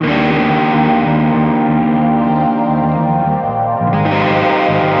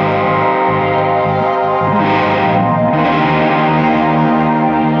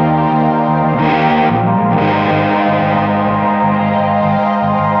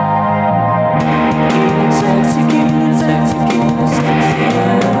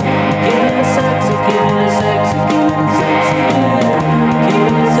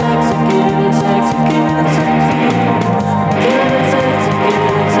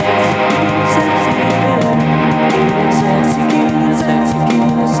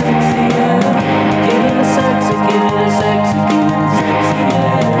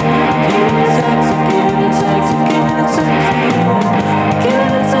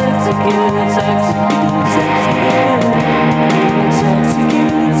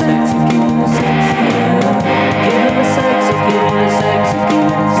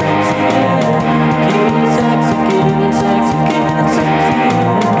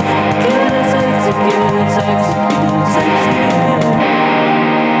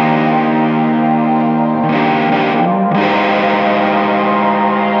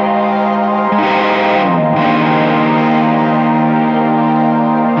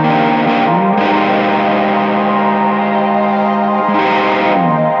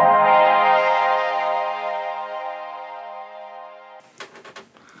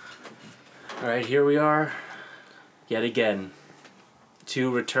yet again, two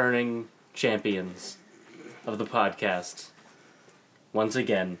returning champions of the podcast. Once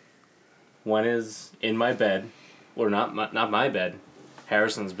again, one is in my bed, or not my bed,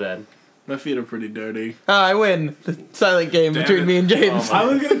 Harrison's bed. My feet are pretty dirty. I win the silent game between me and James. I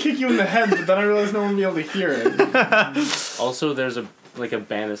was gonna kick you in the head, but then I realized no one would be able to hear it. Also, there's a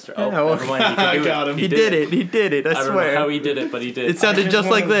banister. Oh, Yeah, never mind. He can do I got him. He did it. I I don't swear. know how he did it, but he did. It sounded just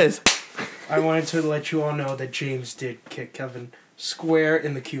like this. I wanted to let you all know that James did kick Kevin square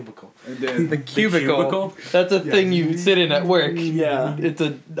in the cubicle. I did. The cubicle. That's a thing you sit in at work. Yeah. It's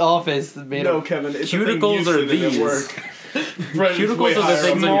an office made No, of... Kevin. It's Cuticles a are thing you sit in at these. work. Brett is Cuticles way are the higher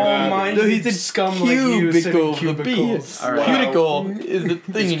things up on your than that. Small-minded No, he said scum like you sit in cubicle, the cubicles. B. All right. Cuticle is the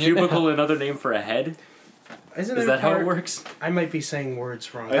thing Is in your... cubicle another name for a head? Isn't Is it that how it part- works? I might be saying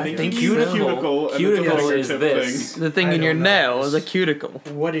words wrong. I think think you so. cubicle and Cuticle it's a is fingertip this. thing. The thing I in your don't know nail this. is a cuticle.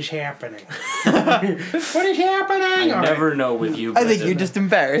 What is happening? What is happening? I All never know with you. I think Brendan. you're just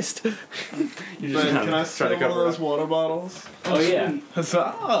embarrassed. You're just Ben, kinda can I trying steal to one of cover those up. water bottles? Oh yeah.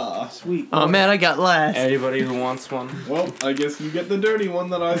 Huzzah! Sweet. Oh man, I got last. Anybody who wants one, Well, I guess you get the dirty one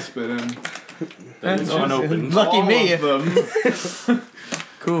that I spit in. that is That's unopened. Lucky All me. of them.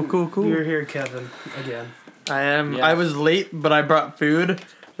 Cool. You're here, Kevin, again. I am. Yeah. I was late, but I brought food,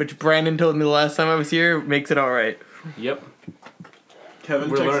 which Brandon told me the last time I was here makes it all right. Yep.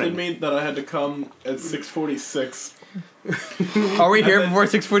 Kevin We're texted learning. me that I had to come at 6:46. Are we here then- before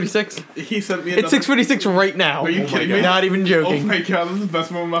 6:46? He sent me It's another... 6:46 right now. Are you kidding me? Not even Oh joking. my god, this is the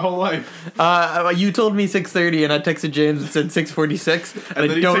best moment of my whole life. You told me 6:30, and I texted James and said 6:46. And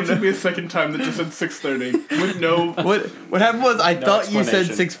then I he don't texted know. me a second time that just said 6:30 with no... What happened was I No thought you said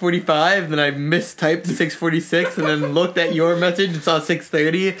explanation. 6:45, then I mistyped 6:46, and then looked at your message and saw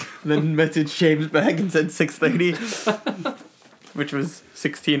 6:30, and then messaged James back and said 6:30, which was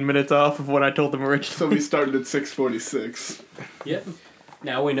 16 minutes off of what I told him originally. So we started at 6:46. Yep.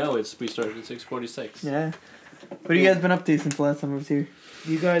 Now we know we started at 6:46. Yeah. What have you guys been up to since the last time I was here?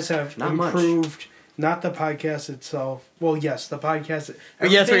 You guys have Not much. improved, not the podcast itself. Well, yes, the podcast.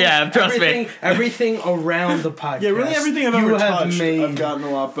 Yes, we have, trust me. Everything around the podcast. Yeah, really everything I've you ever have touched, made. I've gotten a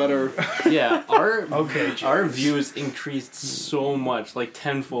lot better. Yeah, our Okay, our views increased so much, like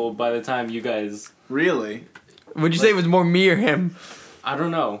tenfold by the time you guys. Really? Would you say it was more me or him? I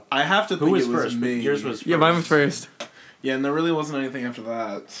don't know I have to who think was it was first. me. But yours was first. Yeah, mine was first. Yeah, and there really wasn't anything after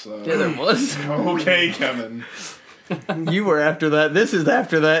that, so... Yeah, there was. Okay, Kevin. You were after that. This is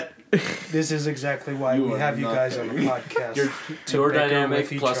after that. This is exactly why You we are have you guys on the nothing. podcast. Your bicker dynamic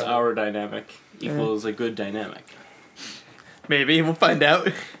with each plus other. our dynamic equals a good dynamic. Maybe we'll find out.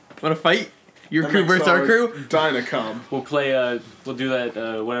 Want to fight? Your That crew makes versus our crew? Dynacom. We'll play. We'll do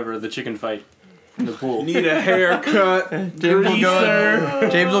that. Whatever, the chicken fight in the pool. Need a haircut, James will greaser,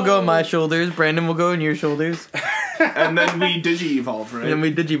 James will go on my shoulders. Brandon will go on your shoulders. and then we digi-evolve, right? And then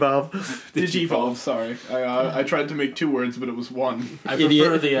we digivolve. Digi-evolve, sorry. I tried to make two words, but it was one. I Idiot.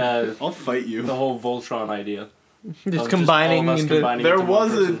 prefer the I'll fight you. whole Voltron idea. Just Of combining all of us into. combining There into one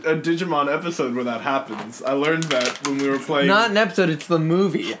was person. a Digimon episode where that happens. I learned that when we were playing. Not an episode, it's the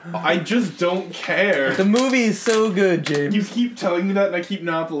movie. I just don't care. The movie is so good, James. You keep telling me that, and I keep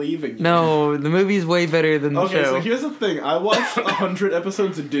not believing you. No, the movie is way better than the Okay, show. so here's the thing. I watched 100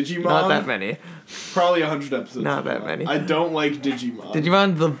 episodes of Digimon. Not that many. Probably 100 episodes. Not of that Digimon. many. I don't like Digimon.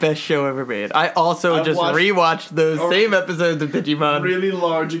 Digimon's the best show ever made. I also I've just watched rewatched those a same episodes of Digimon. Really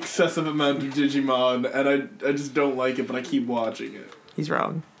large, excessive amount of Digimon, and I just don't like it, but I keep watching it. He's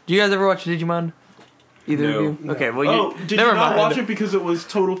wrong. Do you guys ever watch Digimon? Either No. of you? No. Okay, well Oh, you did never you not mind. watch it because it was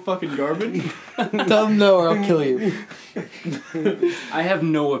total fucking garbage? Tell them no or I'll kill you. I have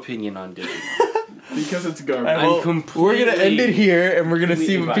no opinion on Digimon. Because it's garbage. I'm Well, completely. we're gonna end it here and we're gonna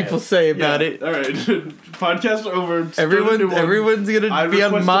see what completely people biased. say about it. All right, podcast over. Start a new one. Everyone's gonna I be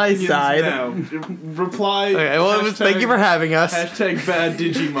on request my opinions side. Now. Reply. Okay, well, it was, thank you for having us. Hashtag bad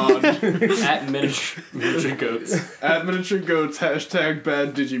Digimon. At miniature goats. At miniature goats. Hashtag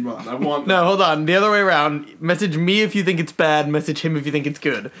bad Digimon. I want. No, hold on. The other way around. Message me if you think it's bad. Message him if you think it's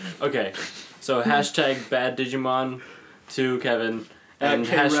good. Okay, so hashtag bad Digimon to Kevin and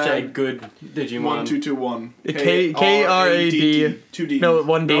K-Rad. hashtag good Digimon. 1221. K-R-A-D. 2D. No,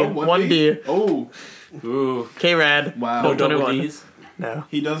 1D. No, 1D. Oh, Ooh, K-Rad. wow. no double 21. D's. No.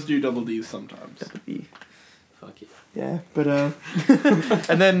 He does do double D's sometimes. Fuck it. Yeah, but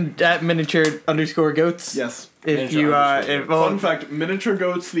and then at miniature_goats. Yes. If Miniature you underscore if Fun fact, Miniature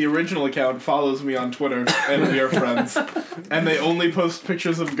Goats, the original account, follows me on Twitter, and we are friends. And they only post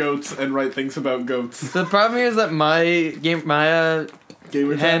pictures of goats and write things about goats. the problem here is that my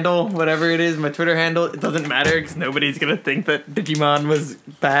Gamer tag? handle, whatever it is, my Twitter handle. It doesn't matter because nobody's gonna think that Digimon was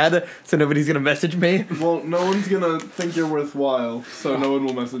bad, so nobody's gonna message me. Well, no one's gonna think you're worthwhile, so no one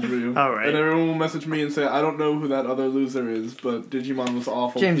will message you. Alright. And everyone will message me and say, I don't know who that other loser is, but Digimon was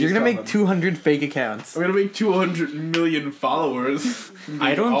awful. James, Please you're gonna tell make them." 200 fake accounts. I'm gonna make 200 million followers.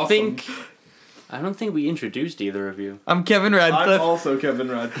 I don't Awesome. think we introduced either of you. I'm Kevin I'm Radcliffe. also Kevin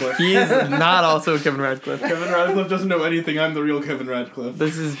Radcliffe. He is not also Kevin Radcliffe. Kevin Radcliffe doesn't know anything. I'm the real Kevin Radcliffe.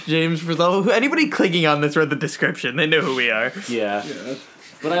 This is James Frizzell. Anybody clicking on this read the description. They know who we are. Yeah. Yeah.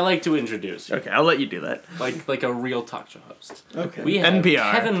 But I like to introduce you. Okay, I'll let you do that. Like a real talk show host. Okay. We have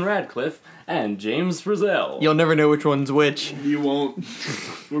NPR. Kevin Radcliffe and James Frizzell. You'll never know which one's which. You won't.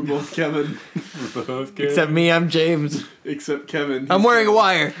 We're both Kevin. both good. Except me, I'm James. Except Kevin. I'm wearing a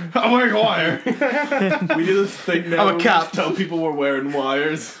wire. I'm wearing a wire. We do this thing now. I'm a where we cop. just tell people we're wearing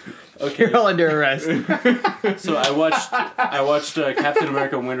wires. You're all under arrest. So I watched Captain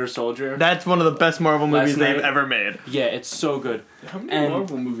America: Winter Soldier. That's one of the best Marvel movies Last they've night. ever made. Yeah, it's so good. How many And-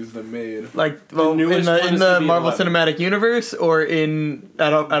 Marvel movies they made? Like, well, in newest one the is gonna be Marvel 11. Cinematic Universe or in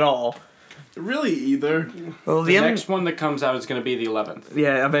at all. Really, either. Well, The next one that comes out is going to be the 11th.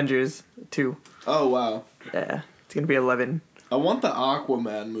 yeah, Avengers 2. Oh wow. Yeah, it's gonna be 11. I want the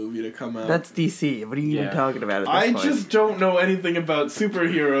Aquaman movie to come out. That's DC. What are you Yeah. even talking about at this I point? just don't know anything about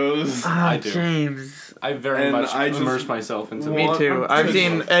superheroes. Ah, I do. James. I very And much I just immersed myself into want- Me it. too. I'm I've good.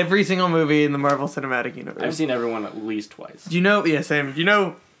 seen every single movie in the Marvel Cinematic Universe. I've seen everyone at least twice. Do you know? Yeah, same. Do you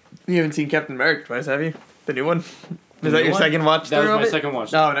know? You haven't seen Captain America twice, have you? The new one. Is The that new your one? second watch That was through my of it? second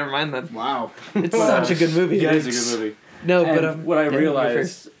watch. No, never mind then. Wow. It's such a good movie. It is a good movie. No, And but what I yeah, you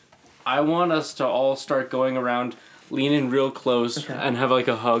realized, I want us to all start going around, lean in real close, Okay. and have like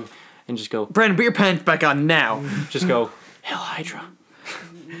a hug, and just go, Brandon, put your pants back on now. just go, Hail Hydra.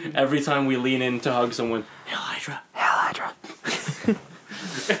 Every time we lean in to hug someone, Hail Hydra. Hell, Hydra.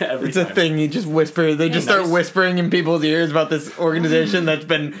 Every It's a time. thing. You just whisper. They just start nice. whispering in people's ears about this organization that's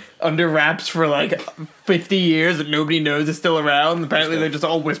been under wraps for like 50 years that nobody knows is still around. Apparently, they're just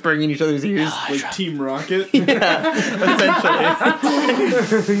all whispering in each other's ears. Like Team Rocket. Yeah,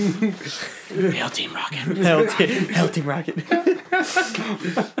 essentially. Hail Team Rocket. Hell, Team Rocket.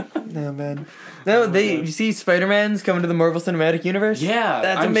 No, man. No, you see Spider-Man's coming to the Marvel Cinematic Universe? Yeah,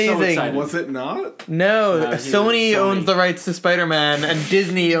 That's I'm so amazing. excited. Was it not? No, No, Sony Sony. owns the rights to Spider-Man, and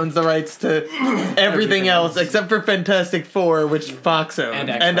Disney owns the rights to everything else except for Fantastic Four, which Fox owns, And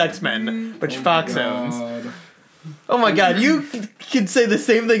and X-Men. X-Men, which Fox owns. God. Oh my God, you could say the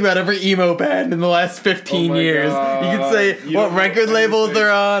same thing about every emo band in the last 15 Oh my years. God. You could say You what don't know record labels anything.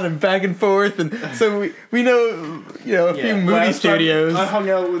 they're on and back and forth, and so we know a few Yeah. movie Last time studios. I hung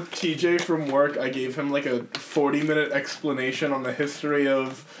out with TJ from work. I gave him like a 40-minute explanation on the history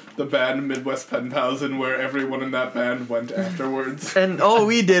of the band Midwest Pen Pals and where everyone in that band went afterwards. And all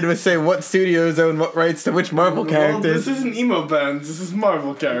we did was say what studios own what rights to which Marvel Well, characters. this isn't emo bands. This is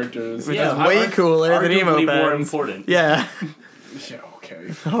Marvel characters. Which Yeah, is way I- cooler than emo Arguably more bands. important. Yeah. Yeah,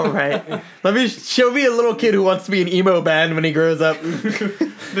 okay. All right. Show me a little kid who wants to be an emo band when he grows up.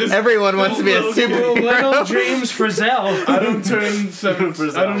 This, Everyone wants to be a little super. kid- Little James Frizzell. I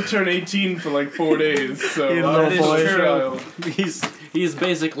don't turn 18 for like 4 days, so You I'm little just boy. a child. He's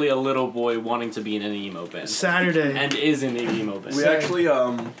basically a little boy wanting to be in an emo band. Saturday. And is in an emo band. We actually,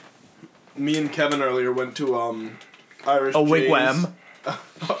 me and Kevin earlier went to Irish A Jay's. wigwam.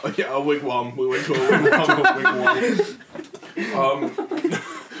 Yeah, a wigwam. We went to a wigwam.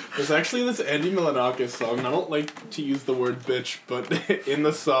 There's actually this Andy Milonakis song, and I don't like to use the word bitch, but in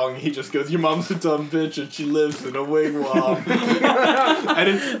the song he just goes, "Your mom's a dumb bitch and she lives in a wigwam." And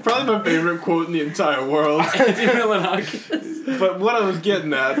it's probably my favorite quote in the entire world. Andy Milonakis. But what I was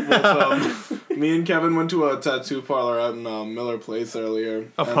getting at was, me and Kevin went to a tattoo parlor out in Miller Place earlier.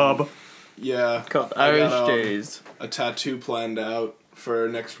 A and, pub Yeah. called I Irish got, Jays. a tattoo planned out for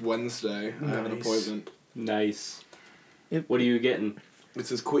next Wednesday. I have an Nice. appointment. Nice. Yep. What are you getting? It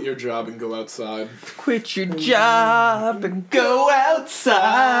says quit your job and go outside. Quit your job and go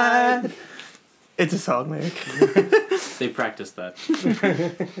outside. It's a song lyric. They practiced that.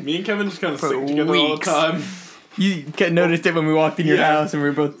 Me and Kevin just kind of For sing together all the weeks. time. You noticed it when we walked in your Yeah. house and we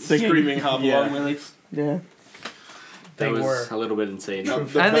were both singing. Screaming hop Yeah. along lyrics. Yeah. That They was were. a little bit insane. No,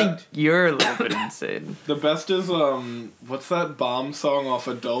 the I be- think you're a little bit insane. the best is what's that bomb song off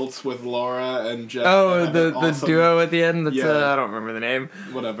Adults with Laura and Jeff? Oh, that have the an awesome- duo at the end? That's, Yeah. I don't remember the name.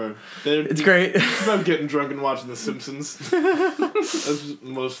 Whatever. It's great. It's about getting drunk and watching The Simpsons. That's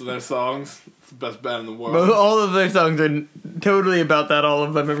most of their songs. It's the best band in the world. All of their songs are totally about that, all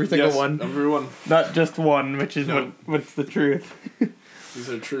of them, every single Yes, one. everyone. Not just one, which is No. what's the truth. These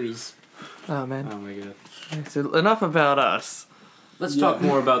are trues. Oh, man. Oh my god. So enough about us. Let's talk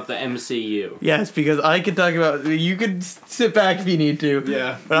more about the MCU. Yes, because I could talk about. You could sit back if you need to.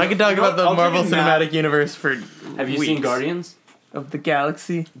 Yeah. But I could talk about the I'll Marvel take a nap. Cinematic Universe for. Have you seen Guardians? of the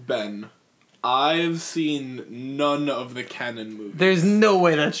Galaxy? Ben, I've seen none of the canon movies. There's no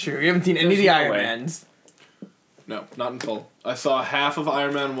way that's true. You haven't seen any of the There's no Iron way. Mans. No, not in full. I saw half of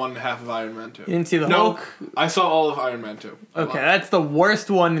Iron Man 1 and half of Iron Man 2. You didn't see the No, Hulk? I saw all of Iron Man 2. Okay, that's the worst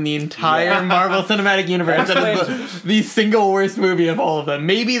one in the entire Marvel Cinematic Universe. That is the single worst movie of all of them.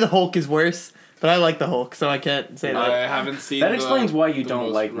 Maybe the Hulk is worse, but I like the Hulk, so I can't say that. I haven't seen That explains why you the don't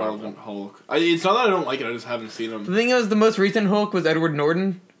most like relevant Hulk. It's not that I don't like it, I just haven't seen The him. thing is, the most recent Hulk was Edward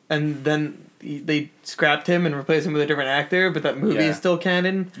Norton, and then they scrapped him and replaced him with a different actor, but that movie Yeah. is still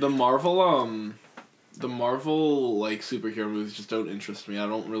canon. The Marvel, like, superhero movies just don't interest me. I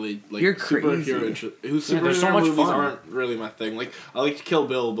don't really, like, You're crazy. whose Yeah, they're superhero so much movies fun. aren't really my thing. Like, I liked Kill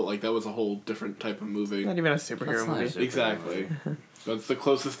Bill, but, like, that was a whole different type of movie. Not even a superhero That's not a movie. superhero Exactly. That's the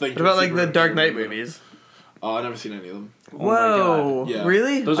closest thing What to about, a like, the superhero Dark Knight movie. movies? I've never seen any of them. Oh my God. Whoa, Yeah.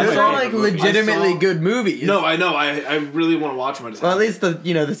 really? Those Those are my are like favorite movies. legitimately I saw- good movies. No, I know. I really want to watch them. I just Well, at haven't.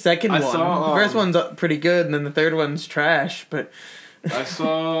 least the second I one. saw, The first one's pretty good, and then the third one's trash. But I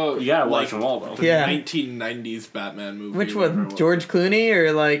saw. You gotta watch like, them all, though. The Yeah. 1990s Batman movie. which whatever it one? was. George Clooney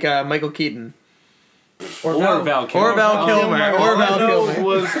or like Michael Keaton? Or Val Kilmer. Or Val Kilmer. Or All I Val know Kilmer.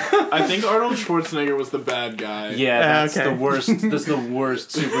 was I think Arnold Schwarzenegger was the bad guy. Yeah, that's okay. the worst. That's the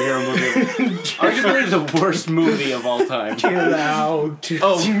worst superhero movie. Arguably the worst movie of all time. Chill out.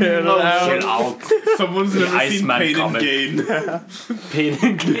 Oh, Shit no, out. Get out. Someone's never seen Iceman Pain and comic. Gain. Pain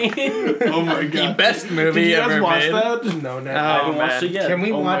and Gain. Oh my The god. best movie Did you ever guys watch made. that? No, no. Oh, I haven't watched man. it yet. Can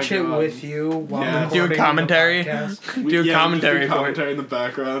we Oh my watch it God. with you while Yeah. Do a recording the commentary? podcast? Do a Yeah, commentary just for it. commentary in the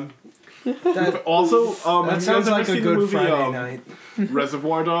background. That, Also, have that you sounds guys ever like a seen the good movie, Friday night.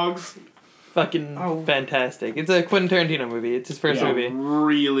 Reservoir Dogs? Fucking Oh. fantastic. It's a Quentin Tarantino movie. It's his first Yeah, movie.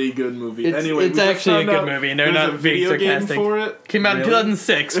 really good movie. It's- Anyway, it's we just actually a found good out movie, and they're there's not a being video game sarcastic. for it, Came out in Really?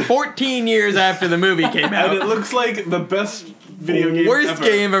 2006, 14 years after the movie came and it out. looks like the best video game Worst ever.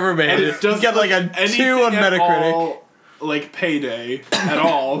 game ever made. And it It's doesn't got like a look anything 2 on at Metacritic. all like Payday at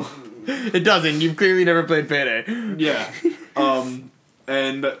all. It doesn't. You've clearly never played Payday. Yeah.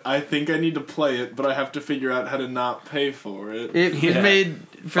 And I think I need to play it, but I have to figure out how to not pay for it. It was Yeah. made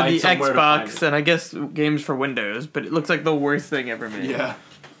for Find the somewhere to find Xbox it. and I guess games for Windows, but it looks like the worst thing ever made. Yeah.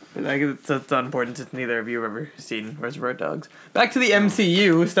 But I guess that's not important since neither of you have ever seen Reservoir Dogs. Back to the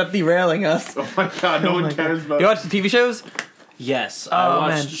MCU. Stop derailing us. Oh my god, no Oh one my cares God. about You watch the TV shows? Yes, Oh, I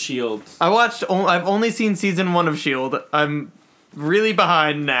watched man. Shield. I've only seen season 1 of Shield. I'm really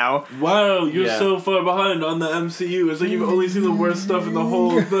behind now. Wow, you're Yeah. so far behind on the MCU. It's like you've only seen the worst stuff in the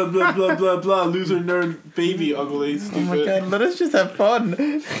whole blah blah blah blah blah loser nerd baby ugly Oh my stupid. god, let us just have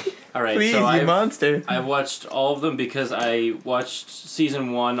fun. All right, Please, so you I've monster. watched all of them because I watched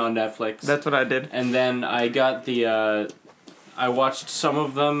season 1 on Netflix. That's what I did. And then I got the, I watched some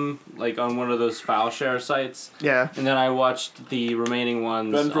of them, like, on one of those file share sites. Yeah. And then I watched the remaining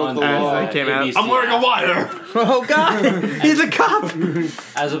ones Ben broke on the the law. As they came out. ABC I'm wearing a app. wire. Oh god! He's a cop!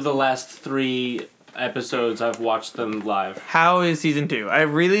 As of the last 3 episodes, I've watched them live. How is season 2? I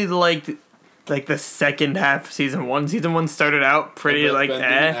really liked like the second half of season 1. Season 1 started out pretty Ben- like Ben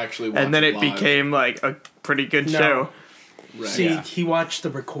didn't actually watch and then it live. became like a pretty good No. show. Right. See, Yeah. he watched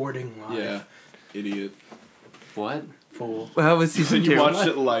the recording live. Yeah. Idiot. What? Fool. Well, how was You season said you 2? watched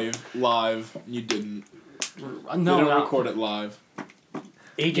it live. You didn't. No, They don't record it live.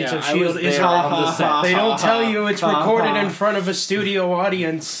 Agents Yeah, of I S.H.I.E.L.D. was is there all on the set. They don't tell you it's recorded in front of a studio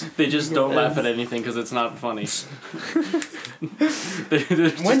audience. They just don't laugh at anything because it's not funny. There's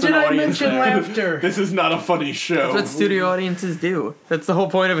just When did an I audience mention there. laughter? This is not a funny show. That's what studio audiences do. That's the whole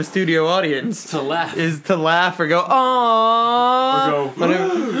point of a studio audience. To laugh. Is to laugh or go, aww. Or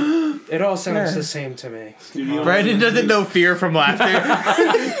go, It all sounds Yeah. the same to me. Studio Brandon doesn't know fear from laughter.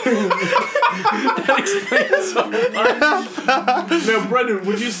 Now, Brendan,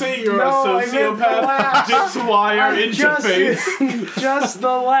 would you say you're No, a I meant the sociopath? laugh. Dips wire interface. Just the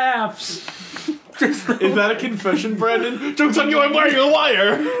laughs. Is that a confession, Brandon? Joke's on you, I'm wearing a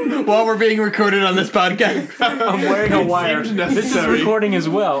wire! While we're being recorded on this podcast. I'm wearing a wire. seemed This is necessary. recording as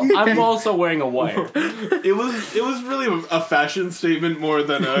well. I'm also wearing a wire. It was really a fashion statement more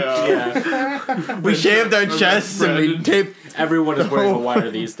than a. Yeah. We shaved our chests and we Brandon. taped. Everyone is wearing a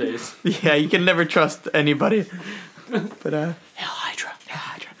wire these days. Yeah, you can never trust anybody. But Hell Hydra.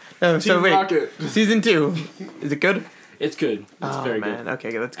 no, so Team wait, Rocket. season 2, is it good? It's good. It's Oh, very man. good.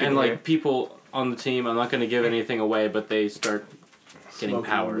 Okay, that's good. And to hear. like people on the team, I'm not going to give anything away, but they start getting Smoking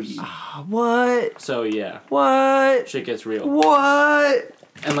powers. weed. What? So yeah, What? shit gets real. What?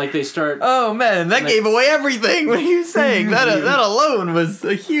 and like they start. Oh man, that Like- gave away everything. What are you saying? That alone was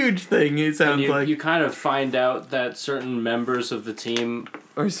a huge thing. It And sounds you, like, you kind of find out that certain members of the team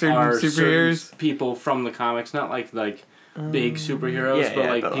or certain are superheroes. certain people from the comics, not like big superheroes, yeah, but yeah,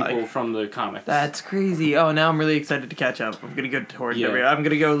 like but, people like- from the comics. That's crazy. Oh, now I'm really excited to catch up. I'm gonna go towards Yeah. I'm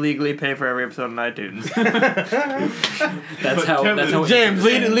gonna go legally pay for every episode on iTunes. That's how. Kevin, That's how. James,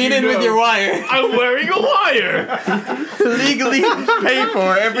 lean in with your wire. I'm wearing a wire. Legally pay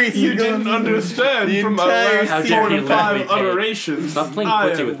for every You single. didn't understand the from my entire last How dare 4 you to let me 5 pay. iterations. Stop playing I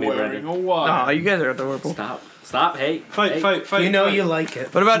footsie am with me, wearing Brandon. a wire. Oh, you guys are adorable. Stop! Hey, Fight, hey. fight, fight. You know fight. you like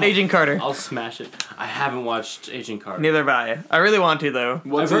it. What about Agent Carter? I'll smash it. I haven't watched Agent Carter. Neither have I. I really want to though.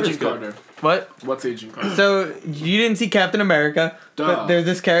 What's I've heard Agent it's good. Carter? What? What's Agent Carter? So you didn't see Captain America, Duh. but there's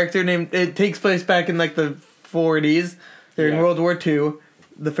this character named. It takes place back in like the 40s, during Yeah. World War II,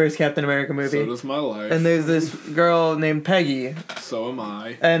 the first Captain America movie. So does my life. And there's this girl named Peggy. So am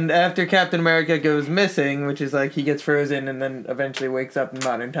I. And after Captain America goes missing, which is like he gets frozen and then eventually wakes up in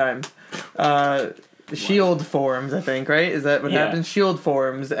modern times, S.H.I.E.L.D. forms, I think, right? Is that what Yeah. happens? S.H.I.E.L.D.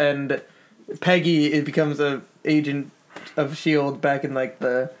 forms, and Peggy becomes a agent of S.H.I.E.L.D. back in like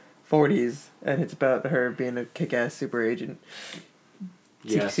the 40s, and it's about her being a kick-ass super agent.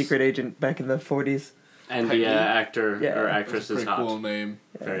 Yes. Secret agent back in the 40s. And Peggy? the actor Yeah. or That's actress a is pretty hot. cool name.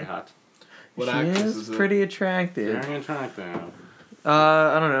 Very hot. What she actress is it? pretty attractive. Very attractive.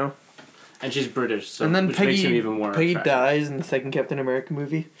 I don't know. And she's British, so And then which makes him Peggy, even more Peggy attractive. dies in the second Captain America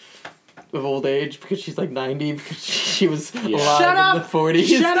movie of old age because she's like 90 because she was Yeah. alive Shut in up! the 40s.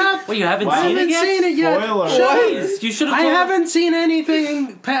 Shut up! Well, you haven't Why I seen haven't it yet? seen it yet. Spoiler. Shut up. What? You should have. I haven't seen anything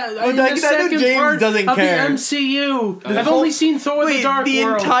in the I know second James part doesn't of care. the MCU. I've whole- only seen Thor: Wait, The Dark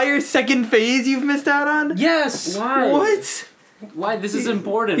World. entire second phase you've missed out on? Yes. Why? What? Why? This is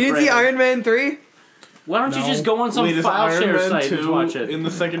important. You didn't see Brandon. Iron Man 3? Why don't you No. just go on some Wait, is file Iron share Man site 2 and watch it? in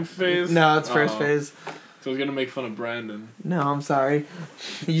the second phase? No, it's first Oh. phase. So I was gonna make fun of Brandon. No, I'm sorry.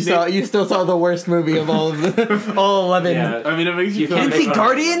 You still saw the worst movie of all of the all 11. Yeah. I mean, it makes you You feel. You can't didn't see make fun of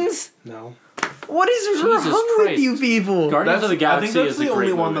Guardians? No. What is Jesus wrong with Christ. you people? Guardians of the I Galaxy think that's is a the great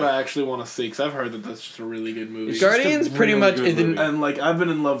only one movie. that I actually want to see because I've heard that that's just a really good movie. It's just Guardians a pretty really much good isn't. movie. And like I've been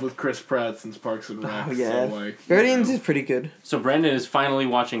in love with Chris Pratt since Parks and Rec. Oh, yeah. So, like, Guardians you is know. pretty good. So Brandon is finally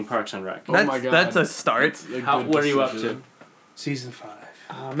watching Parks and Rec. Oh That's, my God. that's a start. That's a How- good what are you up decision. Season 5.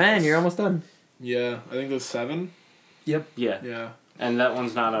 Oh man, you're almost done. Yeah, I think there's 7. Yeah. Yeah. And that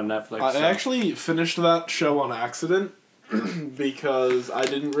one's not on Netflix. I so- actually finished that show on accident because I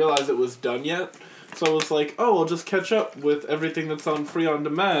didn't realize it was done yet. So I was like, oh, I'll just catch up with everything that's on free on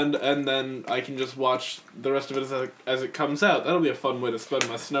demand, and then I can just watch the rest of it as it comes out. That'll be a fun way to spend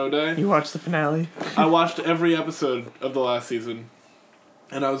my snow day. You watched the finale. I watched every episode of the last season,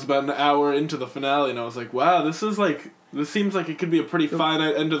 and I was about an hour into the finale, and I was like, wow, this seems like it could be a pretty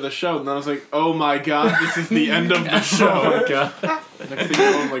finite end of the show. And then I was like, oh my god, this is the end of the show. Oh my god. Next thing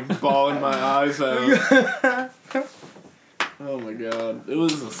you know, I'm like bawling my eyes out. Oh my god, it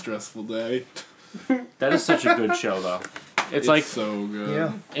was a stressful day. That is such a good show, though. It's like, so good.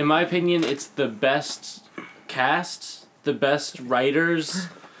 Yeah. in my opinion, it's the best cast, the best writers,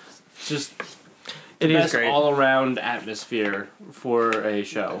 just It the is best great. all-around atmosphere for a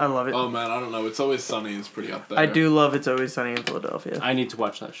show. I love it. Oh man, I don't know. It's Always Sunny is pretty up there. I do love It's Always Sunny in Philadelphia. I need to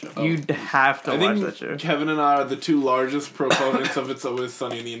watch that show. You'd have to I watch think that show. Kevin and I are the two largest proponents of It's Always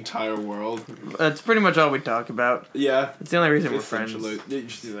Sunny in the entire world. That's pretty much all we talk about. Yeah. It's the only reason we're friends.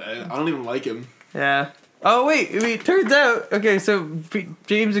 Essentially. I don't even like him. Yeah. Oh wait, turns out, okay, so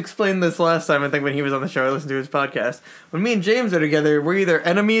James explained this last time, I think when he was on the show, I listened to his podcast. When me and James are together, we're either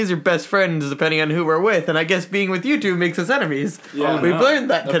enemies or best friends, depending on who we're with, and I guess being with you two makes us enemies. Yeah. We've no.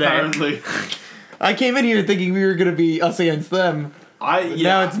 learned that today. Apparently. I came in here thinking we were gonna be us against them.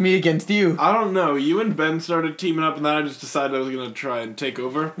 Now it's me against you. I don't know. You and Ben started teaming up, and then I just decided I was gonna try and take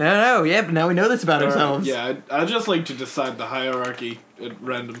over. No, yeah, but now we know this about ourselves. Yeah, I just like to decide the hierarchy at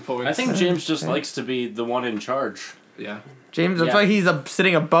random points. I think James just likes to be the one in charge. Yeah. James, that's Yeah. why he's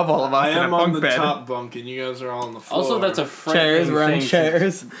sitting above all of us I in a am on bunk the bed. top bunk, and you guys are all on the floor. Also, that's a frightening Chairs, we're on thing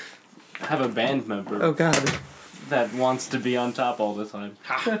chairs. to have a band member Oh god. that wants to be on top all the time.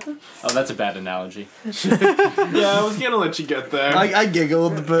 Oh, that's a bad analogy. Yeah, I was gonna let you get there. I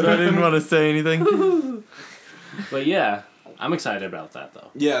giggled, but I didn't want to say anything. But yeah, I'm excited about that, though.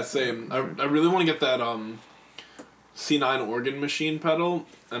 Yeah, same. I really want to get that C9 organ machine pedal,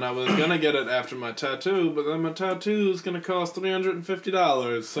 and I was gonna get it after my tattoo, but then my tattoo is gonna cost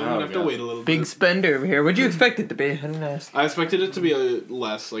 $350, so I'm Oh, gonna have to God. wait a little Big bit. spender over here. What'd you expect it to be? I didn't ask. I expected it to be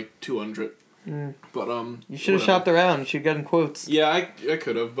less, like 200. But You should have shopped around. You should have gotten quotes. Yeah, I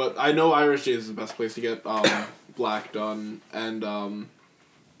could have, but I know Irish J's is the best place to get black done, and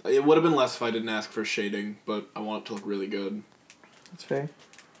It would have been less if I didn't ask for shading, but I want it to look really good. That's fair.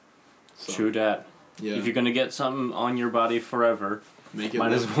 So, True dat. Yeah. If you're gonna get something on your body forever, Make it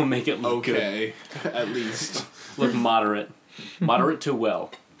might look as well make it look okay, at least. good. Look moderate. Moderate to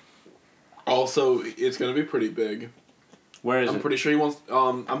well. Also, it's gonna be pretty big. Where is I'm it? pretty sure he wants.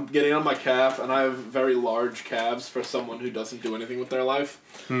 I'm getting on my calf, and I have very large calves for someone who doesn't do anything with their life.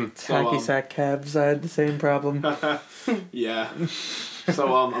 So, Hacky sack calves, I had the same problem. yeah.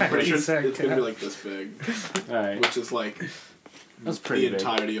 So I'm pretty sure Hacky-sack it's gonna be calf. like this big, Alright. which is like That's pretty the big.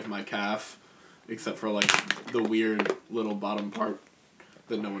 entirety of my calf, except for like the weird little bottom part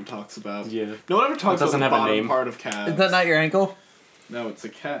that no one talks about. Yeah. No one ever talks about doesn't the have a bottom name. part of calves. Is that not your ankle? No, it's a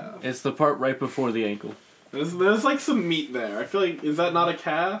calf. It's the part right before the ankle. There's like some meat there. I feel like, is that not a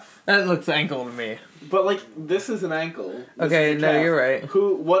calf? That looks ankle to me. But like this is an ankle. This Okay, is a no, calf. you're right.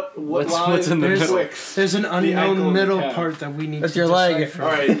 What What's in the lies middle? betwixt There's an ankle and unknown the middle calf? part that we need That's to your leg. decipher.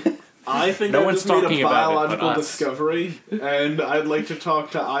 Alright. I think No I one's just made talking a about it, but biological us. discovery, and I'd like to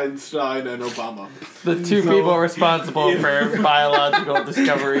talk to Einstein and Obama. The two So- people responsible for biological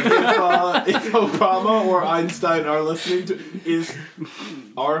discovery. If Obama or Einstein are listening to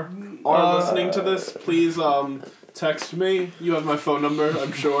listening to this, please text me. You have my phone number,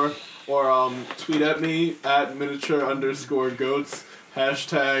 I'm sure, or tweet at me at @miniature_goats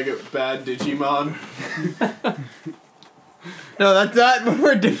 #bad Digimon. No, that's not what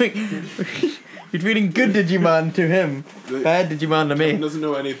we're doing. You're tweeting good Digimon to him. Bad Digimon to He me. doesn't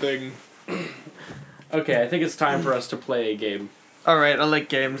know anything. Okay, I think it's time for us to play a game. Alright, I like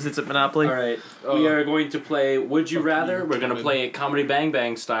games. It's a Monopoly. Alright, we are going to play Would You Rather. We're going to Kevin. play it Comedy Bang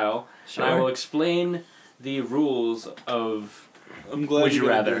Bang style. And I will explain the rules of... I'm glad Would you're you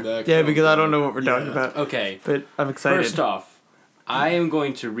gonna rather? do that. Yeah, because I don't know what we're Yeah. talking about. Okay, But I'm excited. first off, I am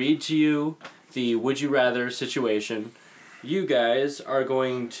going to read to you the Would You Rather situation. You guys are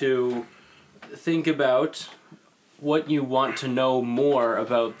going to think about what you want to know more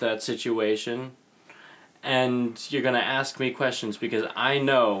about that situation. And you're going to ask me questions because I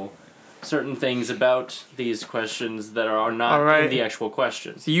know certain things about these questions that are not Alright. in the actual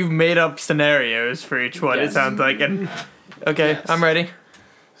questions. So you've made up scenarios for each one, it Yes. sounds like. And okay, Yes. I'm ready.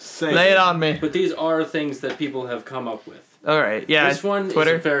 Say Lay it on me. But these are things that people have come up with. Alright, yeah. This one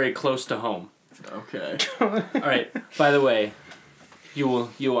Twitter. is very close to home. Okay. Alright, by the way,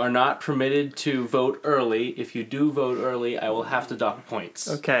 you are not permitted to vote early. If you do vote early, I will have to dock points.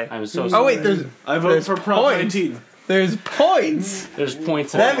 Okay. I'm so Oh sorry. wait, there's I vote There's for Prop points. 19. there's points. There's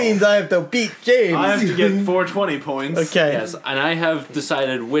points That involved. means I have to beat James. I have to get 420 points. Okay. Yes, and I have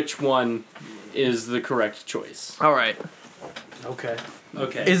decided which one is the correct choice. Alright. Okay.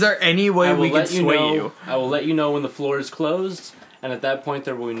 Okay. Is there any way I will we can let you sway know. you? I will let you know when the floor is closed, and at that point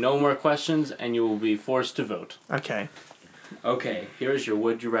there will be no more questions, and you will be forced to vote. Okay. Okay, here's your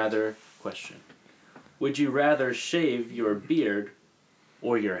would you rather question. Would you rather shave your beard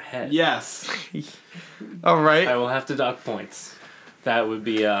or your head? Yes. Alright. I will have to dock points. That would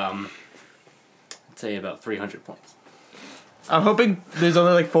be I'd say about 300 points. I'm hoping there's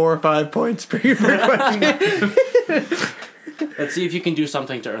only like 4 or 5 points per question. Let's see if you can do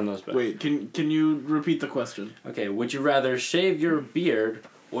something to earn those back. Wait, can you repeat the question? Okay, would you rather shave your beard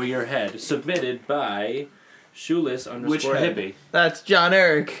or your head? Submitted by Shoeless _ head? Hippie. That's John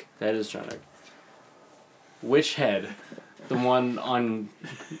Eric. That is John Eric. Which head? The one on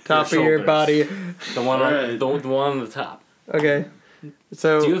Top of your shoulders. body. the one Alright. on the one on the top. Okay.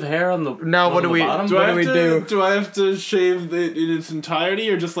 So Do you have hair on the Now one what on do the we- bottom? What do we do? Do I have to shave it in its entirety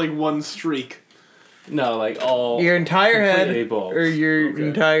or just like one streak? No, like all your entire completely head bald. or your Okay.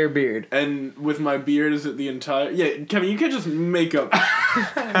 entire beard? And with my beard, is it the entire? Yeah, Kevin, you can't just make up.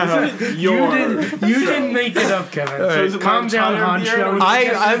 This is You your. didn't make it up, Kevin. Alright. So is it my Calm down, entire beard, Honcho. or is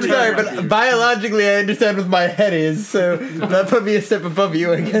it I'm just sorry, my but beard? biologically I understand what my head is, so that put me a step above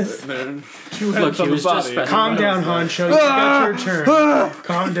you, I guess. There are two Look, heads he on the was just body. special. Calm down, Honcho. You got your turn.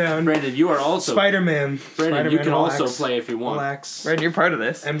 Calm down. Brandon, you are also Spider-Man. Brandon, you can relax. also play if you want. Relax. Brandon, you're part of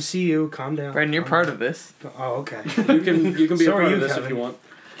this. MCU, calm down. Brandon, you're Calm part down. of this. Oh, okay. You can be So a are part you, of this if Kevin. you want.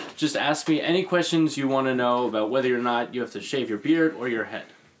 Just ask me any questions you want to know about whether or not you have to shave your beard or your head.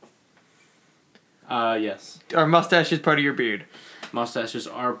 Yes. Our mustache is part of your beard. Mustaches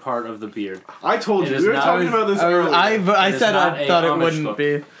are part of the beard. I told It you is we were not- talking about this earlier. I It is said not I a thought it Amish wouldn't book.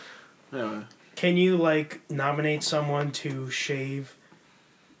 be. Anyway. Can you, like, nominate someone to shave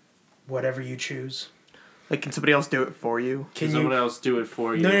whatever you choose? Like, can somebody else do it for you? Can Can someone you... else do it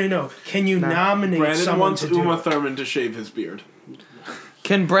for you? No. Can you No. nominate Brandon someone wants to do Uma it? Thurman to shave his beard.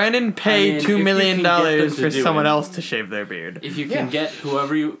 Can Brandon pay I mean, $2 if million you can get them to for do someone it. else to shave their beard? If you can get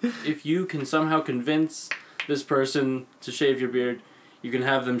whoever you... If you can somehow convince this person to shave your beard, You can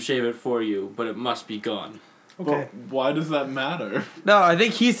have them shave it for you, but it must be gone. Okay. But why does that matter? No, I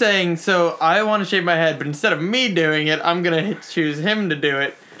think he's saying, so I want to shave my head, but instead of me doing it, I'm going to choose him to do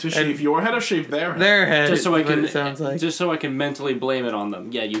it. To shave your head or shave their head? Their head. Just so I is what can, it sounds like. just so I can mentally blame it on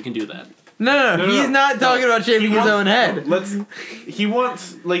them. Yeah, you can do that. No, No, he's not talking about shaving his own head. He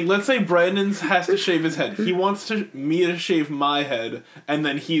wants, like, let's say Brandon has to shave his head. He wants me to shave my head, and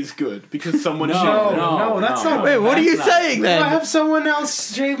then he's good because someone No, shaved it. No, that's not. Wait, what are you That's not- saying I then? have someone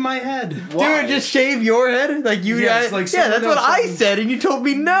else shave my head. Why? Dude, just shave your head? Like you Yes, guys, like yeah, that's someone what else I doesn't- said, and you told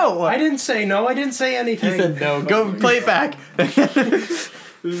me no. I didn't say no. I didn't say He anything. said no. Go play it back.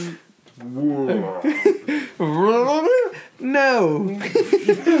 No. Whoa,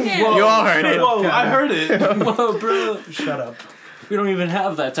 You all heard it. Whoa, I heard it. Whoa, bro. Shut up. We don't even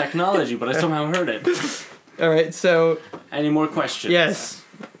have that technology, but I somehow heard it. All right, so Any more questions? yes.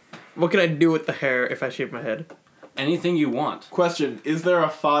 What can I do with the hair if I shave my head? Anything you want. Question, is there a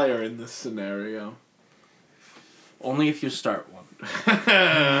fire in this scenario? Only if you start one.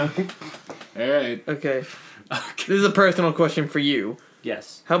 Alright. Okay. This is a personal question for you.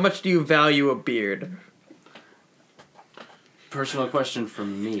 Yes. How much do you value a beard? Personal question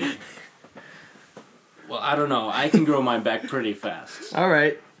from me. Well, I don't know. I can grow mine back pretty fast. All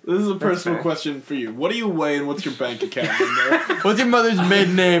right. This is a personal fair. question for you. What do you weigh and what's your bank account number? What's your mother's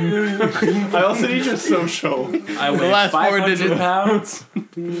maiden name? I also need your social. I weigh last 4 500 digits. pounds.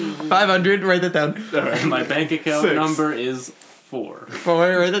 500. Write that down. Alright. My bank account 6. number is 4.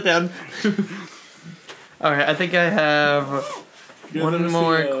 4. Write that down. All right. I think I have You guys ever one see,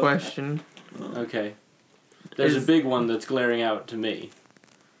 more question. Okay. There's a Is- big one that's glaring out to me.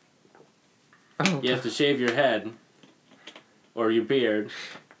 Oh, You have to shave your head or your beard.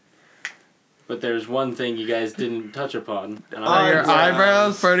 But there's one thing you guys didn't touch upon. And Are your Eyebrows.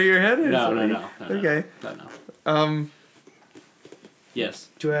 eyebrows part of your head? Or No. something? Okay. No. Yes.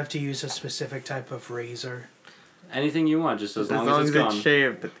 Do I have to use a specific type of razor? Anything you want, just as As long long as as it's it's gone.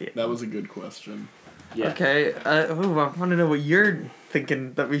 shaved at the end. That was a good question. Yeah. Okay. I want to know what you're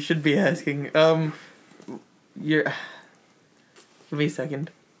thinking that we should be asking. You're. Give me a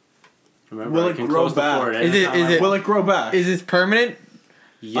second. Remember, Will I it can grow close the back? floor at Is any it- time is I it- want. Will it grow back? Is this permanent?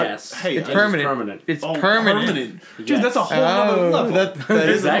 Yes. hey, It's it is permanent. permanent. It's Oh, permanent. Dude, Yes. that's a whole nother level. That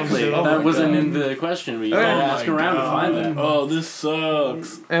is Exactly. Oh that my wasn't God. in the question. We Oh gotta my ask around to find that. Oh, this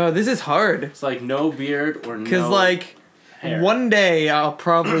sucks. Oh, this is hard. It's like no beard or Cause no like hair. one day I'll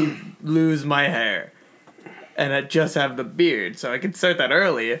probably lose my hair, and I just have the beard, so I can start that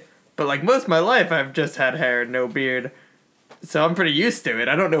early. But like most of my life, I've just had hair and no beard, so I'm pretty used to it.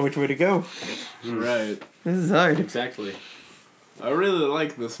 I don't know which way to go. Right. This is hard. Exactly. I really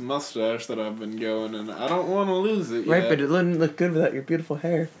like this mustache that I've been going, and I don't want to lose it Right, yet. but it wouldn't look good without your beautiful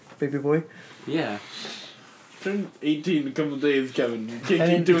hair, baby boy. Yeah. Turned 18 in a couple days, Kevin. You can't keep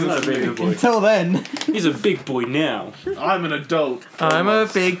didn't- doing He's not this a to baby me. boy. Until then, He's a big boy now. I'm an adult. I'm a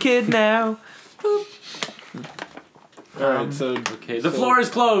Almost. big kid now. Alright, so... Okay, the so- floor is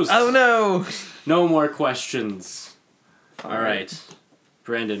closed. Oh no! No more questions. All right.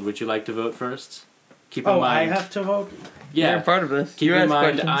 Brandon, would you like to vote first? Keep in Oh, I mind. have to vote? You're Yeah. part of this. Keep You in ask mind,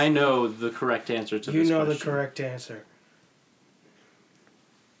 questions. I know the correct answer to You this know the question. correct answer.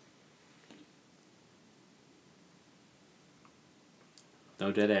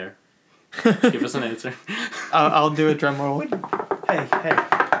 No dead air. Give us an answer. I'll do a drum roll. Hey,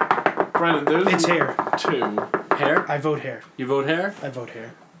 Brandon, there's it's hair. 2. Hair? I vote hair. You vote hair? I vote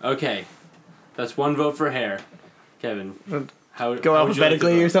hair. Okay. That's one vote for hair. Kevin, how Go how would you like to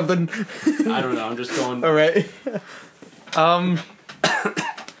alphabetically or vote? something. I don't know. I'm just going. All right.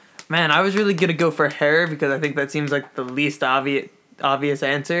 Man, I was really gonna go for hair because I think that seems like the least obvious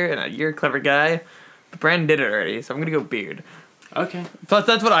answer, and you're a clever guy. But Brandon did it already, so I'm gonna go beard. Okay. Plus,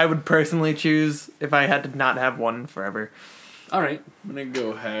 that's what I would personally choose if I had to not have one forever. All right. I'm gonna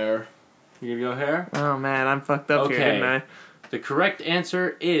go hair. You gonna go hair? Oh man, I'm fucked up here, Okay. didn't I? The correct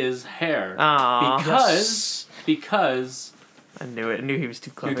answer is hair. Aw. Because I knew it. I knew he was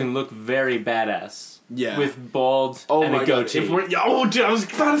too clever. you can look very badass Yeah. with bald Oh and my a god. goatee. If we're, yeah, oh, dude, I was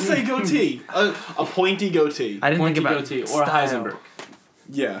about to say goatee. A pointy goatee. I didn't Pointy think about goatee or style. Heisenberg.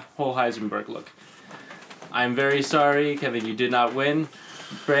 Yeah. Whole Heisenberg look. I'm very sorry, Kevin, you did not win.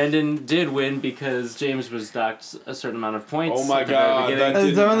 Brandon did win because James was docked a certain amount of points. Oh my at the very God, beginning. that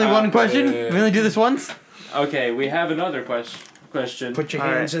Is there only one happen. question? We only do this once? Okay, we have another question. Put your All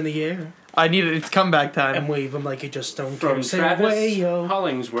hands in the air I need it. It's comeback time. and wave them like you just don't From care. Say Travis way yo,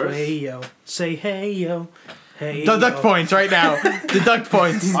 Hollingsworth. way yo. Say hey yo, hey Deduct yo. points right now. Deduct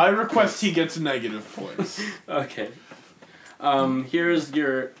points. I request he gets negative points. Okay. Here's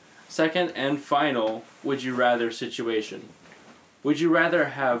your second and final would you rather situation. Would you rather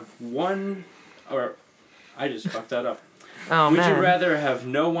have one, or I just fucked that up. Oh, Would man. you rather have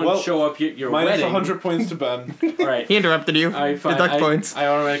no one Well, show up at your Minus wedding? 100 points to Ben. All right. He interrupted you. I Deduct points. I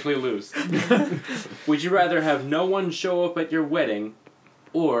automatically lose. Would you rather have no one show up at your wedding,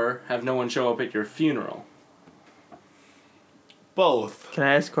 or have no one show up at your funeral? Both. Can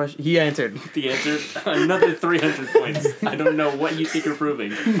I ask a question? He answered. The answer: another 300 points. I don't know what you think you're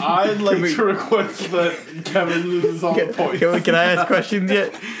proving. I'd like to request that Kevin loses all the points. Can I ask questions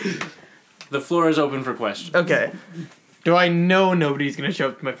yet? The floor is open for questions. Okay. Do I know nobody's gonna show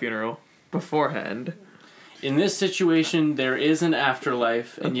up to my funeral beforehand? In this situation, there is an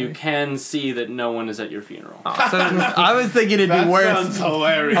afterlife, and you Okay. can see that no one is at your funeral. So I was thinking it'd That be worse. sounds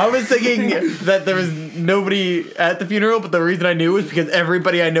hilarious. I was thinking that there was nobody at the funeral, but the reason I knew was because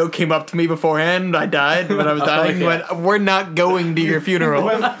everybody I know came up to me beforehand. I died when I was dying. yeah. But we're not going to your funeral.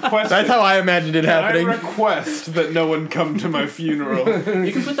 Question. That's how I imagined it Can I happening. request that no one come to my funeral?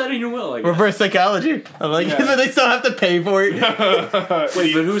 You can put that in your will, I guess. Reverse psychology. I'm like, Yeah. but they still have to pay for it.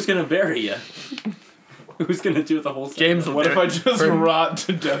 Wait, but who's gonna bury you? Who's gonna do the whole thing? James will What do if I it. just rot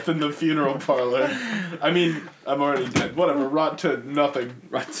to death in the funeral parlor? I mean, I'm already dead. Whatever, rot to nothing.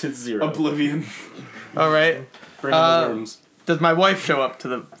 Right to 0. Oblivion. All right. Bring in the rooms. Does my wife show up to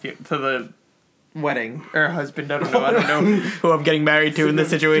the wedding or husband? I don't know. I don't know who I'm getting married to in this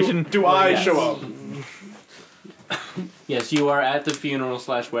situation. Do I yes. show up? Yes, you are at the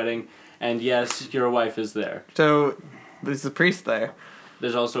funeral/wedding, and yes, your wife is there. So there's a priest there.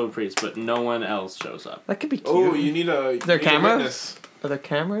 There's also a priest, but no one else shows up. That could be cute. Oh, you need a. there you need a camera? witness. Are there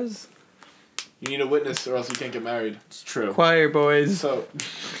cameras? You need a witness, or else you can't get married. It's true. Choir boys. So,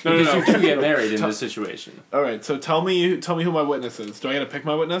 Because you no. can get married in this situation. All right, so tell me who my witness is. Do I get to pick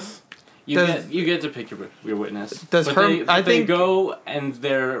my witness? You get to pick your witness. Does but her- they, I they think- go and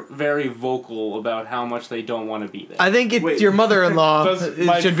they're very vocal about how much they don't want to be there. I think it's Wait, your mother-in-law. does It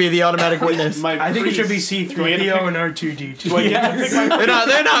my- should be the automatic witness. My I think it should be priest. Do I get to C-3PO pick- and R2-D2. Do I get to pick my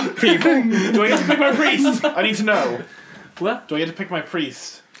They're not people. Do I get to pick my priest? I need to know. What? Do I get to pick my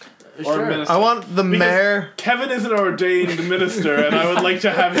priest? Or Sure. minister? I want the mayor. Kevin is an ordained minister, and I would like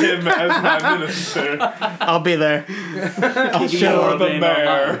to have him as my minister. I'll be there. I'll You show are up. the ordained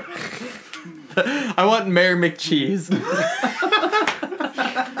mayor. I want Mayor McCheese.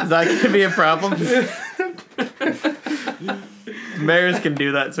 Is that going to be a problem? Mayors can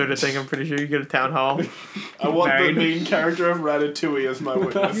do that sort of thing. I'm pretty sure you go to town hall. I want Married. the main character of Ratatouille as my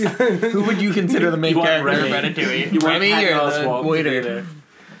witness. Who would you consider the main You want character of Remy. Ratatouille? You want Remy Patton or the Oswalt to be waiter? there.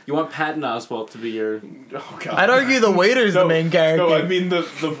 You want Patton Oswalt to be your... Oh god. I'd argue the waiter's the main character. No, I mean the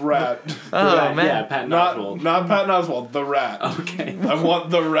rat. oh rat, man. Yeah, Patton Not Oswalt. Patton Oswalt, the rat. Okay. I want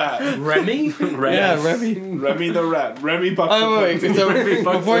the rat. Remy? Right. Yeah, Remy. Remy the rat. Remy Bucks. Oh wait, so Remy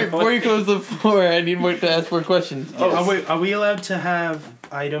Bucks before you close the floor, I need more to ask more questions. Are we allowed to have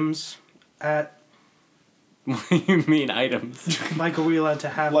items at... What do you mean items? Like, are we allowed to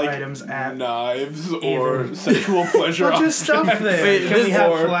have like items at... knives or Even. sexual pleasure. Or just stuff there. Wait, Can we this-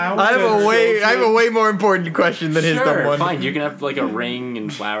 have or- flowers? I have a way more important question than his dumb Sure, one. fine. You can have like a ring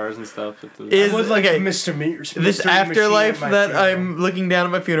and flowers and stuff. Is I would like okay. Mr. This afterlife that I'm looking down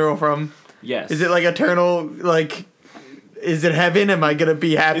at my funeral from, Yes. is it like eternal? Like, is it heaven? Am I gonna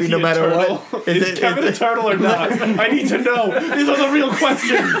be happy Is he no a matter turtle? what? Is Kevin a turtle or not? I need to know. These are the real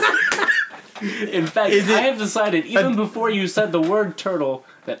questions. In fact, Is it I have decided even before you said the word turtle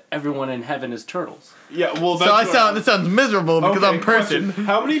that everyone in heaven is turtles. Yeah, well, that's So that sounds miserable because Okay, I'm person. question.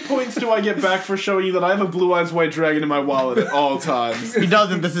 How many points do I get back for showing you that I have a blue eyes white dragon in my wallet at all times? He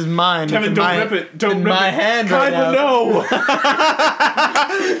doesn't. This is mine. Kevin, It's in don't my, rip it. Don't in rip my it. hand right Kyla, now. no.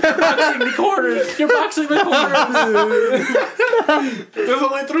 You're boxing the corners. You're boxing the corners. There's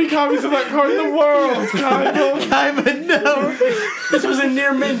only 3 copies of that card in the world, Kyla. Simon, no. This was a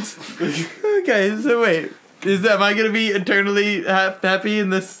near mint. Okay, so wait. Am I gonna be eternally happy in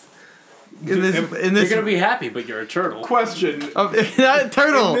this? In this? You're gonna be happy, but you're a turtle. Question. Not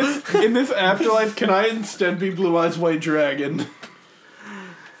turtle. In this afterlife, can I instead be blue eyes white dragon?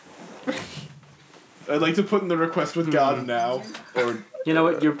 I'd like to put in the request with God now, or You know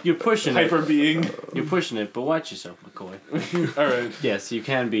what? You're pushing hyper it. being. You're pushing it, but watch yourself, McCoy. All right. Yes, you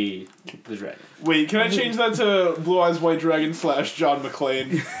can be the dragon. Wait, can I change that to blue eyes white dragon / John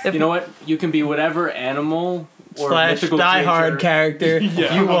McClane? You know what? You can be whatever animal or Slash mythical Die Hard creature. character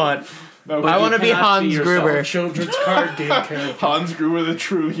Yeah. you want. Okay. I want to you be cannot be Hans yourself. Gruber. Children's card game character. Hans Gruber, the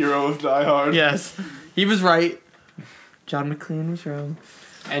true hero of Die Hard. Yes, he was right. John McClane was wrong.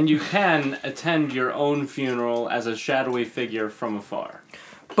 And you can attend your own funeral as a shadowy figure from afar.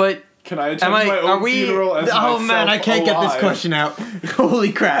 But Can I attend my own funeral as Oh myself man, I can't get this alive? question out.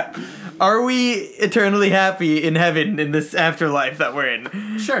 Holy crap. Are we eternally happy in heaven in this afterlife that we're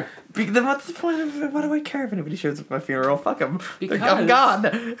in? Sure. Then what's the point of why do I care if anybody shows up at my funeral? Fuck them. Because- I'm God.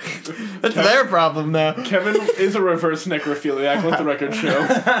 That's their problem now. Kevin is a reverse necrophiliac, let the record show.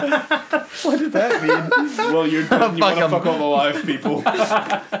 What does that mean? Well, you're done. You Fuck want to 'em. fuck all the live people.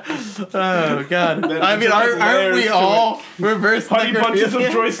 Oh God. Then I mean, just aren't layers we to all reverse Honey bunches of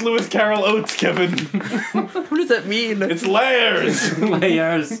necrophilia? Joyce Lewis Carol Oates, Kevin. What does that mean? It's layers.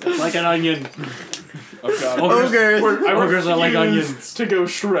 Layers like an onion. Oh God. Ogres. I Ogres are like refuse onions. to go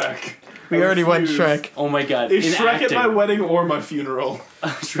Shrek. We I already went refuse. Shrek. Oh my god. Is in Shrek acting. at my wedding or my funeral?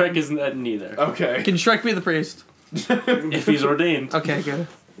 Shrek isn't that neither. Okay. Can Shrek be the priest? If he's ordained. Okay, good.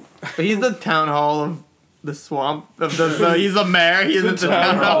 But he's the town hall of the swamp. Of the he's the mayor. He's the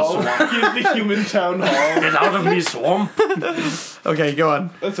Town hall. Swamp. He's the human town hall. Get out of me, swamp! Okay, go on.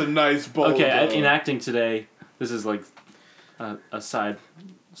 That's a nice bold. Okay, in acting today, this is like a side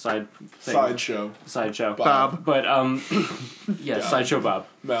thing. Sideshow. Sideshow. Bob. But, yeah, Yeah. Sideshow Bob.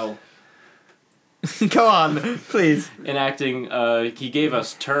 Mel. Go on, please. In acting, he gave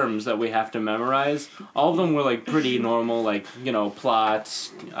us terms that we have to memorize. All of them were, like, pretty normal, like, you know,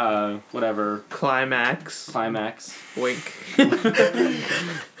 plots, whatever, Climax. climax. Wink.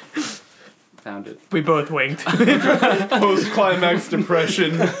 Found it. We both winked. Post climax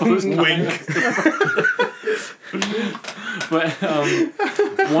depression. Wink. But,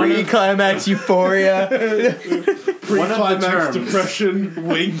 one of, Pre-climax euphoria. one of the Climax terms... depression.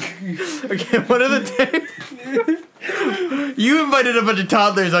 Wink. Okay, what are the You invited a bunch of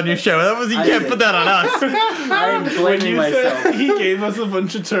toddlers on your show. That was you I can't did. put that on us. I'm When blaming you myself. said he gave us a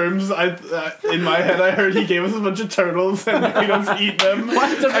bunch of terms, in my head I heard he gave us a bunch of turtles and made us eat them.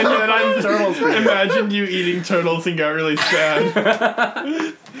 Why the And then I turtles for you? imagined you eating turtles and got really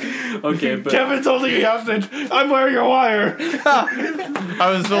sad. Okay, but... Kevin told you have to. I'm wearing a wire.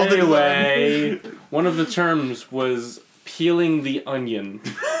 I was told Anyway, one of the terms was peeling the onion.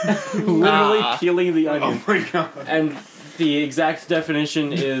 Literally peeling the onion. Oh my god. And the exact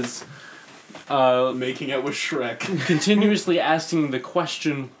definition is Making out with Shrek. continuously asking the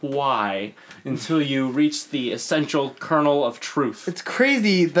question why until you reach the essential kernel of truth. It's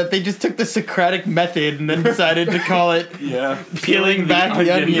crazy that they just took the Socratic method and then decided to call it Yeah. peeling back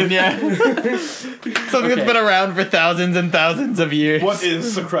the onion. Yeah. Something that's been around for thousands and thousands of years. What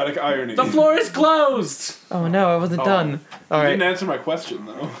is Socratic irony? The floor is closed! Oh no, I wasn't Oh. done. All You right. didn't answer my question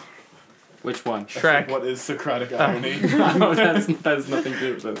though. Which one? Shrek. What is Socratic irony? No, that's nothing to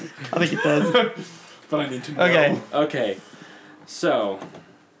do with this. I think it does. But I need to know. Okay. Okay, so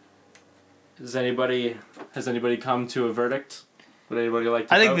has anybody come to a verdict? Would anybody like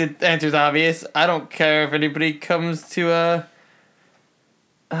to I vote? think the answer's obvious. I don't care if anybody comes to a.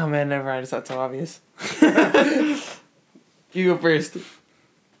 Oh man, never mind. It's not so obvious. You go first.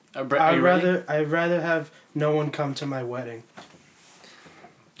 Are you ready? I'd rather have no one come to my wedding.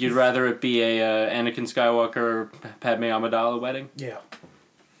 You'd rather it be a Anakin Skywalker, Padme Amidala wedding Yeah.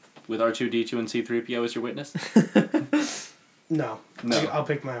 with R2D2 and C-3PO as your witness? No. No. I'll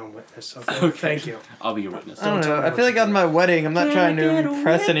pick my own witness. Okay. Okay. Thank you. I'll be your witness. I don't Don't tell know. me I what feel to like on do. my wedding, I'm not trying to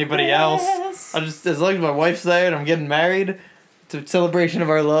impress anybody else. I just, as long as my wife's there and I'm getting married, it's a celebration of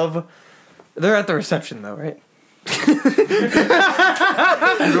our love. They're at the reception though, right?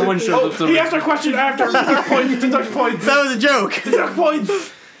 Everyone shows up to He asked a question after. Deduct points. Deduct points. That was a joke. Deduct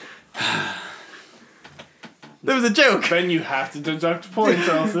points. That was a joke. Ben, you have to deduct points,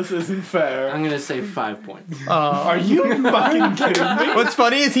 or else this isn't fair. I'm gonna say 5 points. Are you fucking kidding me? What's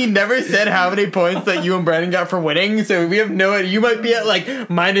funny is he never said how many points that you and Brandon got for winning, so we have no idea. You might be at like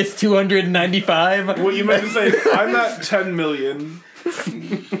minus 295. What you meant to say is, I'm at 10 million.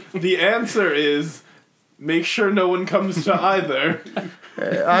 The answer is, make sure no one comes to either.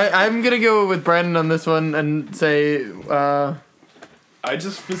 I'm gonna go with Brandon on this one and say. I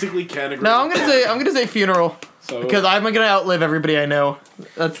just physically can't agree. No, I'm gonna say funeral So, because I'm gonna outlive everybody I know.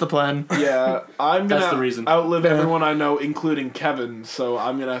 That's the plan. yeah, I'm That's gonna the reason. outlive Yeah. everyone I know, including Kevin. So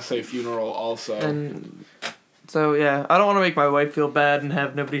I'm gonna say funeral also. And so yeah, I don't want to make my wife feel bad and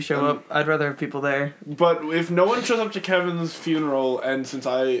have nobody show up. I'd rather have people there. But if no one shows up to Kevin's funeral, and since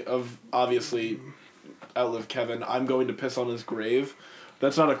I have obviously outlived Kevin, I'm going to piss on his grave.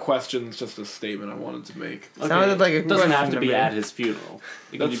 That's not a question, it's just a statement I wanted to make. Sounded like a It doesn't have question to to be me. at his funeral.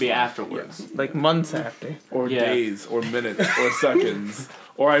 It can That's be fine. afterwards. Like months after. Or Yeah. days, or minutes, or seconds.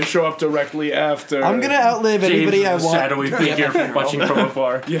 Or I show up directly after. I'm gonna outlive anybody I James is a want. shadowy figure watching from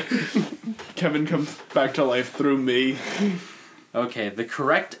afar. Yeah. Kevin comes back to life through me. Okay, the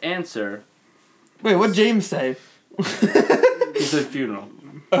correct answer Wait, what'd James say? is a funeral.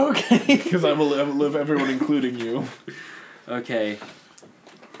 Okay. Because I will outlive everyone, including you. Okay.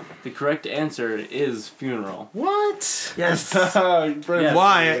 The correct answer is funeral. What? Yes. Yes.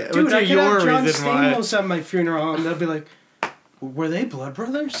 Why? Dude, What's I could your have John reason why? Stamos at my funeral, and they'll be like, "Were they blood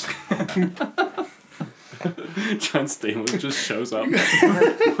brothers?" John Stamos just shows up.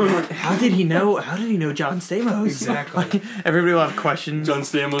 How did he know? How did he know John Stamos? Exactly. Everybody will have questions. John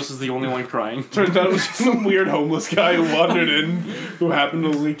Stamos is the only one crying. Turns out it was just some weird homeless guy who wandered in, who happened to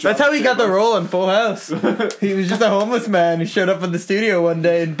leak. That's how he got the role on Full House. He was just a homeless man who showed up in the studio one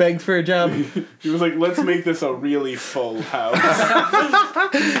day and begged for a job. He was like, "Let's make this a really full house."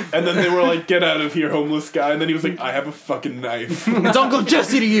 And then they were like, "Get out of here, homeless guy." And then he was like, "I have a fucking knife." It's Uncle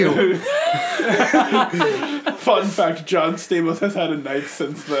Jesse to you. Fun fact: John Stamos has had a knife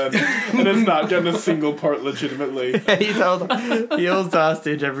since then, and has not done a single part legitimately. He holds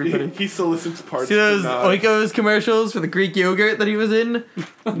hostage everybody. He solicits parts. See those for knives. Oikos commercials for the Greek yogurt that he was in?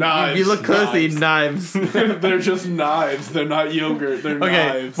 Knives. If you look closely, knives. knives. They're just knives. They're not yogurt. They're Okay,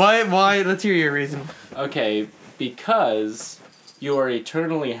 knives. why? Let's hear your reason. Okay, because you are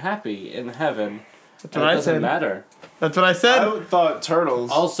eternally happy in heaven. That's And what it I doesn't said. matter. That's what I said. I thought turtles.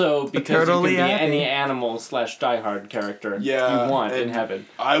 Also, because you can Totally be happy. any animal / diehard character Yeah, you want in and- heaven.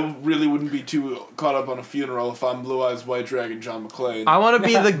 I really wouldn't be too caught up on a funeral if I'm Blue Eyes White Dragon John McClane. I want to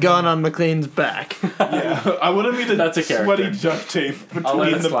be the gun on McLean's back. Yeah, I wouldn't be the That's a character. sweaty duct tape I'll let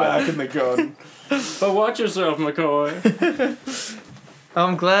between it the slide. back and the gun. But watch yourself, McCoy.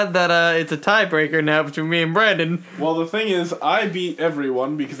 I'm glad that it's a tiebreaker now between me and Brandon. Well, the thing is, I beat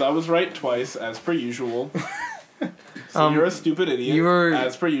everyone because I was right twice, as per usual. So you're a stupid idiot, you were-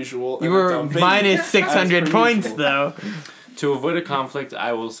 as per usual. You and a were dumb baby, minus as 600 per points, usual. though. To avoid a conflict,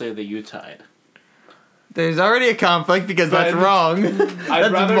 I will say that you tied. There's already a conflict because that's Ben, wrong. I'd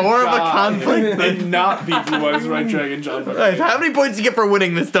That's rather more of a die conflict than- and not be Blue Eyes White Dragon John Guys, McClane. how many points do you get for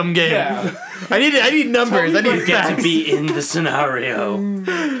winning this dumb game? Yeah. I need numbers. I Tell me need you Get to facts. be in the scenario.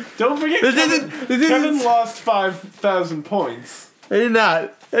 Don't forget, This Kevin, isn't. Kevin lost 5,000 points. I did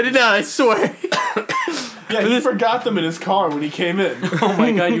not. I swear. Yeah, he forgot them in his car when he came in. Oh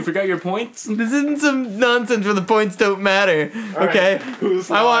my god, you forgot your points? This isn't some nonsense where the points don't matter. Okay. Right,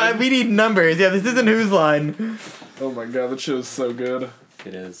 whose I line? want. We need numbers. Yeah, this isn't whose line. Oh my god, that shit is so good.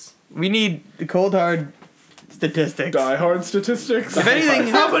 It is. We need cold hard statistics. Die Hard statistics. If anything,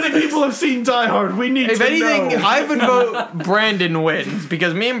 How many people have seen Die Hard? We need if to anything, know. I would vote Brandon wins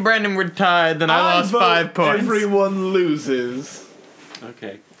because me and Brandon were tied. Then I lost vote 5 points. Everyone loses.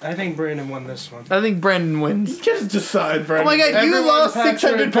 Okay. I think Brandon won this one. I think Brandon wins. Just decide, Oh Brandon. my god, you Everyone lost pat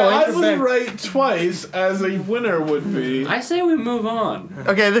 600 your I points. was right twice, as a winner would be. I say we move on.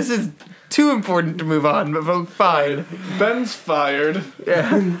 Okay, this is too important to move on, but vote fine. Ben's fired. Yeah.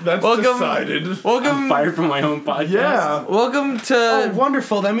 That's Welcome- decided. I'm Welcome, fired from my own podcast. Yeah. welcome Oh, to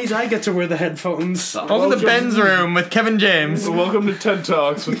wonderful. That means I get to wear the headphones. welcome to Ben's room with Kevin James. Welcome to TED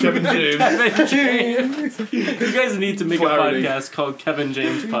Talks with Kevin James. Kevin James. You guys need to make Flaherty. a podcast called Kevin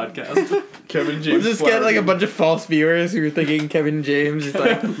James Podcast. Kevin We'll James. just get like a Flaherty. bunch of false viewers who are thinking Kevin James is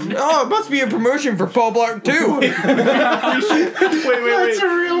like, oh, it must be a promotion for Paul Blart too. Wait. That's a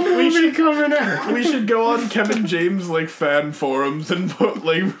real movie coming out. We should go on Kevin James like fan forums and put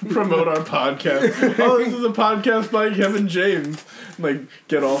like promote our podcast. Oh, this is a podcast by Kevin James. Like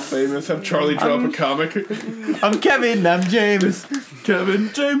get all famous. Have Charlie drop a comic. I'm Kevin. I'm James.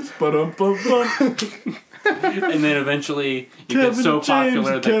 Kevin James. Ba-dum-bum-bum. And then eventually you get so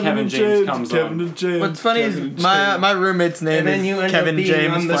popular that Kevin James comes Kevin on. James. What's funny Kevin is my James. my roommate's name And then you is end Kevin up being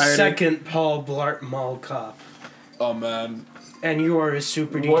James on the Flaherty. second Paul Blart Mall Cop. Oh man. And you are a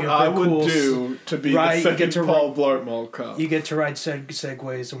super What duper I would cool. do to be Right, the you second get to Paul Blart Mall Cop. You get to ride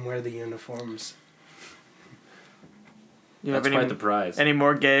segways and wear the uniforms. You have That's quite the any, prize. any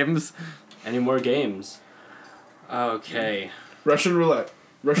more games? Any more games? Okay. Russian roulette.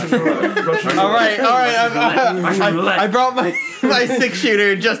 Russian roulette. Russian All roulette. right. Russian roulette. I brought my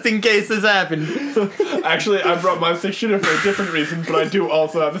 6-shooter just in case this happened. Actually, I brought my 6-shooter for a different reason, but I do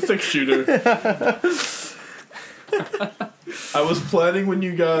also have a 6-shooter. I was planning when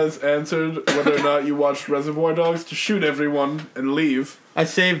you guys answered whether or not you watched Reservoir Dogs to shoot everyone and leave. I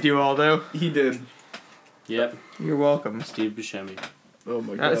saved you all though. He did. Yep. You're welcome. Steve Buscemi. Oh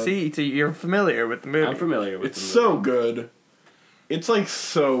my god. See, you're familiar with the movie. I'm familiar with It's the so movie. good. It's like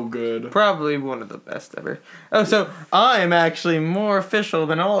so good. Probably one of the best ever. Oh, so I'm actually more official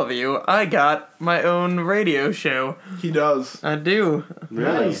than all of you. I got my own radio show. He does. I do.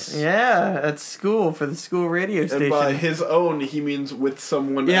 Really? Yeah, at school for the school radio station. And by his own, he means with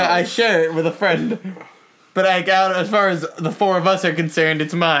someone Yeah, I else. share it with a friend. But as far as the four of us are concerned,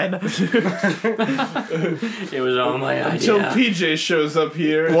 it's mine. It was all my Until idea. PJ shows up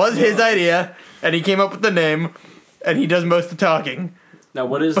here. It was his idea, and he came up with the name, and he does most of the talking. Now,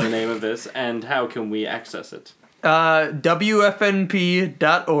 what is the name of this, and how can we access it?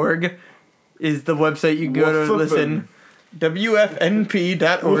 WFNP.org is the website you go to listen.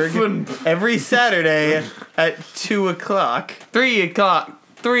 WFNP.org. Every Saturday at 2 o'clock. 3 o'clock.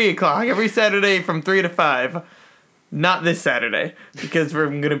 3 o'clock. Every Saturday from 3 to 5. Not this Saturday, because we're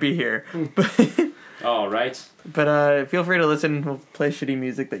going to be here. All right. But feel free to listen. We'll play shitty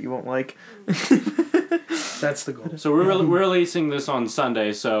music that you won't like. That's the goal. So we're releasing this on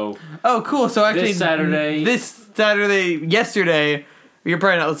Sunday, so Oh, cool. So actually, This Saturday- yesterday, you're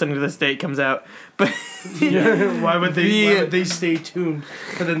probably not listening to this date comes out, but Why would they stay tuned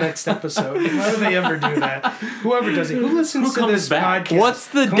for the next episode? Why would they ever do that? Whoever does it, who listens Who to comes this back? podcast? What's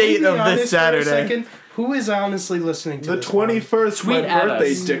the Can we date be of this honest for a Saturday? second? Who is honestly listening to The this? 21st, Tweet my at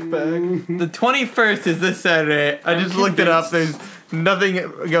birthday, us. dickbag. The 21st is this Saturday. I I'm just looked it up. convinced. There's nothing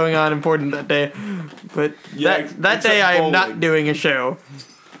going on important that day. But Yeah, that day except I am not bowling. doing a show.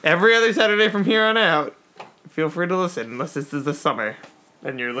 Every other Saturday from here on out, feel free to listen, unless this is the summer.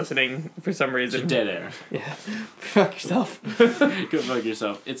 And you're listening for some It's a reason. dead air. Fuck yourself. Go fuck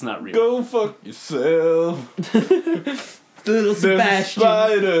yourself. It's not real. Go fuck yourself. Little There's a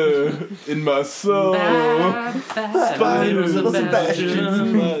spider in my soul. Spider, Little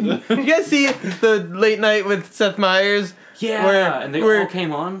Sebastian. Spider. You guys see the late night with Seth Meyers? Yeah, Where- and they where- all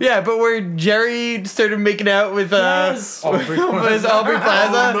came on. Yeah, but where Jerry started making out with Yes. with Aubrey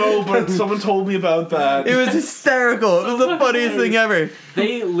Plaza. Oh no, but someone told me about that. It was hysterical. It was the funniest thing ever.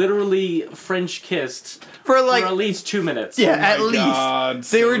 They literally French kissed For for like, at least 2 minutes. yeah, Oh my at least. God,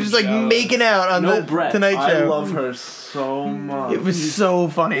 They so were just like jealous. making out on No the breath. Tonight I Show. love her so much. It was so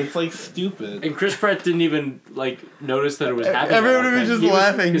funny. It's like stupid. And Chris Pratt didn't even like notice that it was happening. Everyone I don't was think. just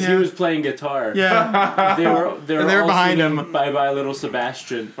laughing, because yeah. he was playing guitar. Yeah. They were And they were all behind singing him. Bye Bye Little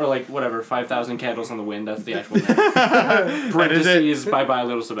Sebastian, or like whatever, 5,000 Candles on the Wind. That's the actual name. That is Parentheses Bye Bye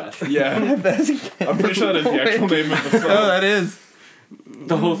Little Sebastian. Yeah, I'm pretty sure that is the actual name of the song. Oh, that is.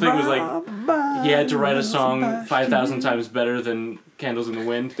 The whole thing was like he had to write a song 5,000 times better than Candles in the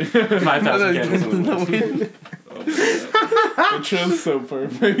Wind. 5,000 Candles in the Wind. The show's so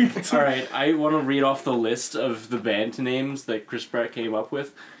perfect. All right, I want to read off the list of the band names that Chris Pratt came up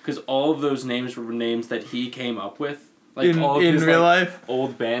with, because all of those names were names that he came up with, like all of In his real like, life?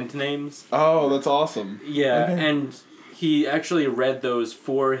 old band names. Oh, that's awesome. Yeah, Okay. and he actually read those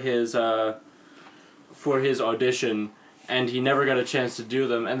for his audition, and he never got a chance to do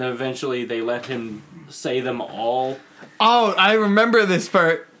them. And then eventually they let him say them all. Oh, I remember this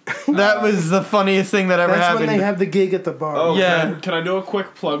part. That was the funniest thing that ever That's happened. when they have the gig at the bar. Oh, Yeah. Can I do a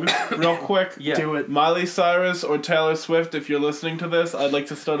quick plug, real quick? Yeah. Do it. Miley Cyrus or Taylor Swift, if you're listening to this, I'd like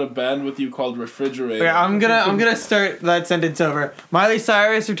to start a band with you called Refrigerator. Okay, I'm gonna start that sentence over. Miley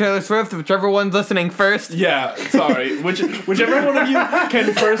Cyrus or Taylor Swift, whichever one's listening first. Yeah, sorry. Whichever one of you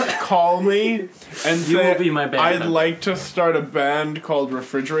can first call me and You say, will be my band I'd member." like to start a band called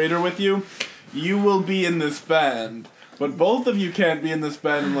Refrigerator with you, you will be in this band. But both of you can't be in this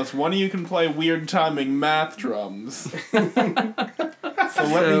band unless one of you can play weird timing math drums. So let me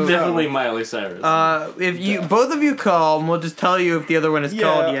know. Definitely Miley Cyrus. If you both of you call, and we'll just tell you if the other one is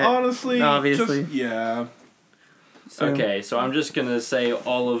called yet. honestly, Obviously. yeah. So- Okay, so I'm just gonna say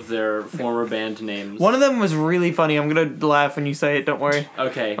all of their former band names. One of them was really funny. I'm gonna laugh when you say it. Don't worry.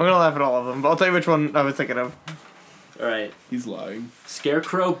 Okay, I'm gonna laugh at all of them, but I'll tell you which one I was thinking of. alright. He's lying.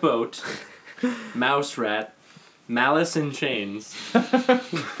 Scarecrow Boat, Mouse Rat, Malice in Chains,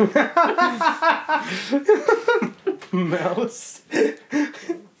 Mouse.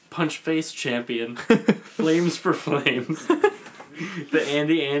 Punch Face Champion, Flames for Flames, the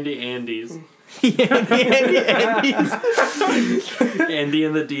Andy Andys, Andy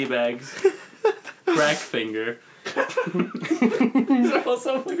and the D-Bags, Crack Finger. These are all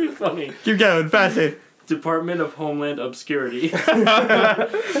so fucking funny. Keep going, faster. Department of Homeland Obscurity.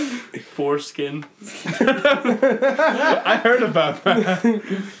 Foreskin. I heard about that.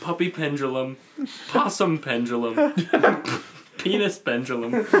 Puppy Pendulum. Possum Pendulum. Penis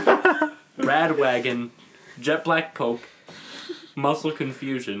Pendulum. Rad Wagon. Jet Black Pope. Muscle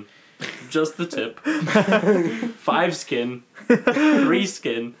Confusion. Just the Tip. 5 Skin. 3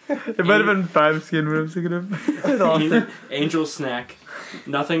 Skin. It might have been 5 Skin what I was thinking of. Angel Snack.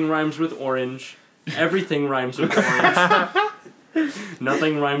 Nothing Rhymes with Orange. Everything Rhymes with Orange.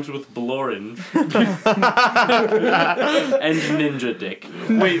 Nothing rhymes with Blorange. And Ninja Dick.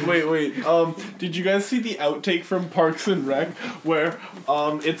 Wait. Did you guys see the outtake from Parks and Rec where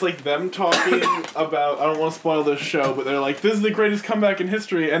it's like them talking about, I don't want to spoil this show, but they're like, this is the greatest comeback in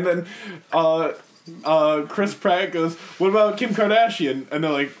history, and then Chris Pratt goes, what about Kim Kardashian? And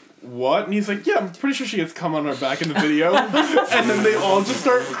they're like, what? And he's like, yeah, I'm pretty sure she gets cum on her back in the video. And then they all just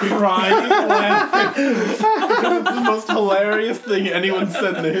start crying, laughing. It's the most hilarious thing anyone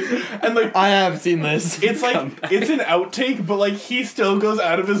said there. And like, I have seen this. it's like, it's an outtake, but like, he still goes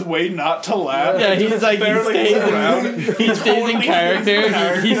out of his way not to laugh. Yeah, and he's just like, he barely stays around. in, he stays in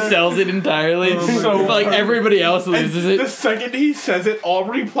character. He sells it entirely. So Like, everybody else loses The it. second he says it,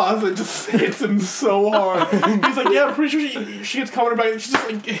 Aubrey Plaza just hits him so hard. He's like, yeah, I'm pretty sure she gets cum on her back, and she just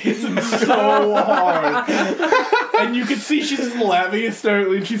like hits him so hard. And you can see she's just laughing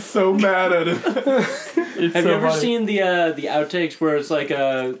hysterically, and she's so mad at him. Have you ever seen the outtakes where it's like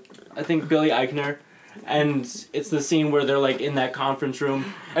I think Billy Eichner, and it's the scene where they're like in that conference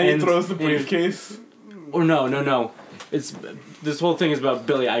room And he throws the briefcase. Or no. It's this whole thing is about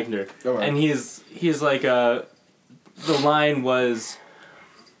Billy Eichner, and he's like the line was.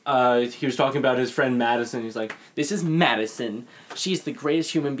 He was talking about his friend Madison. He's like, this is Madison. She's the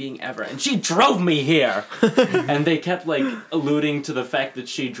greatest human being ever. And she drove me here. And they kept, like, alluding to the fact that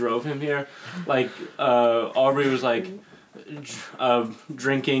she drove him here. Like, Aubrey was, like,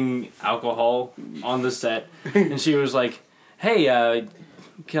 drinking alcohol on the set. And she was like, hey,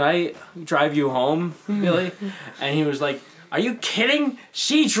 can I drive you home, Billy? And he was like, are you kidding?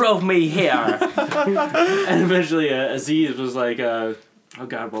 She drove me here. And eventually Aziz was like, oh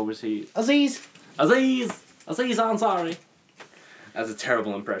God, what was he? Aziz Ansari. That's a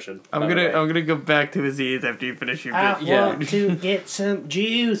terrible impression. I'm gonna go back to Aziz after you finish your bit. Want to get some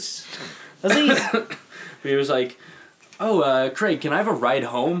juice. Aziz. He was like, oh, Craig, can I have a ride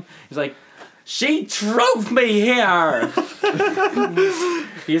home? He's like, she drove me here.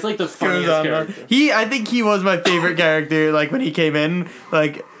 He's like the funniest character. I think he was my favorite character. Like when he came in,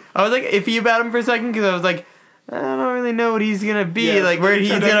 like I was like iffy about him for a second because I was like, I don't really know what he's gonna be, Yeah, like where he's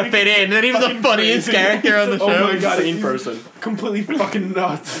gonna fit in. And then he was the funniest character on the show. Oh my God, Insane he's person. Completely fucking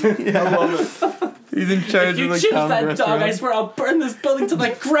nuts. I love it. He's in charge If you of the choose comedy that dog, I restaurant. swear I'll burn this building to the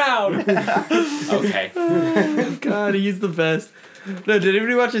ground. Okay. God, he's the best. No, did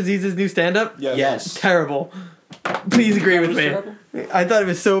anybody watch Aziz's new stand-up? Yes. Terrible. Please agree with me. Terrible? I thought it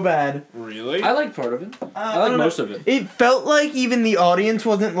was so bad. Really? I like part of it. I like most of it. It felt like even the audience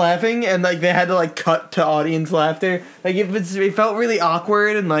wasn't laughing, and like they had to like cut to audience laughter. Like it felt really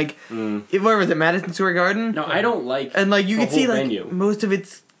awkward, and like where was it, Madison Square Garden? No, I don't like. And like you the could see whole like venue. most of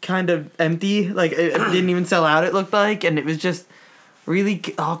it's kind of empty. Like it didn't even sell out. It looked like, and it was just really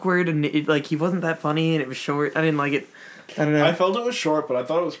awkward, and it like he wasn't that funny, and it was short. I didn't like it. I don't know. I felt it was short, but I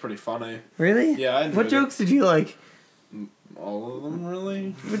thought it was pretty funny. Really? Yeah, I enjoyed What it. jokes did you like? All of them,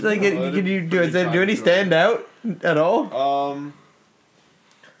 really? Like, Well, could you do pretty any stand out at all?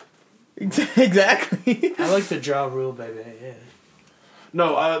 Exactly. I like the jaw rule, baby. Yeah.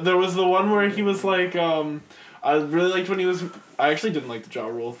 No, there was the one where he was like, I really liked when he was. I actually didn't like the jaw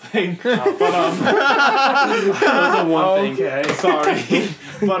rule thing, but That was the one thing. Okay. sorry,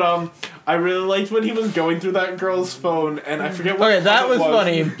 but I really liked when he was going through that girl's phone, and I forget what. Okay, that club it was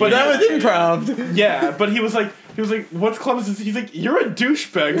funny, but that was improv. Yeah, but he was like, what's club is this? He's like, you're a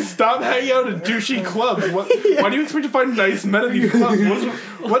douchebag. Stop hanging out at douchey clubs. Why do you expect to find nice men at these clubs?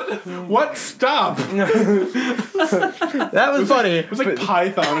 What? Stop. That was funny. It was like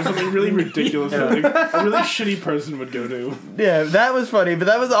Python or something really ridiculous. That, like, a really shitty person would go to. Yeah, that was funny, but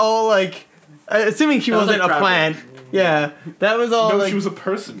that was all like, assuming she That was wasn't like a plant. Yeah, that was all No, like. she was a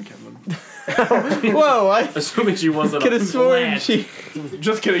person, Kevin. Whoa! I Assuming she wasn't could a have sworn plant. she.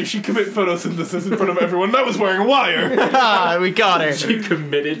 Just kidding. She committed photosynthesis in front of everyone. And I was wearing a wire. Ah, we got her She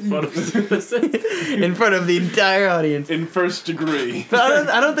committed photosynthesis. in front of the entire audience. In first degree. But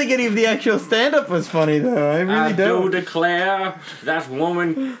I don't think any of the actual stand-up was funny though. I really I do don't. declare that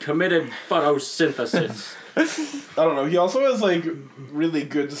woman committed photosynthesis. I don't know. He also has like really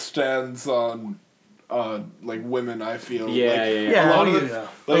good stands on, like women. I feel. Yeah, like, Yeah. A lot Oh, of yeah.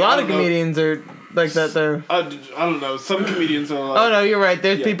 A lot of comedians are like that though. I don't know. Some comedians are like. Oh no, you're right.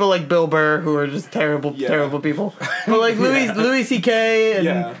 There's Yeah. people like Bill Burr who are just terrible, Yeah. terrible people. But like Louis C.K. and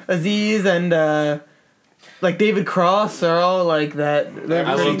Yeah. Aziz and like David Cross are all like that. They're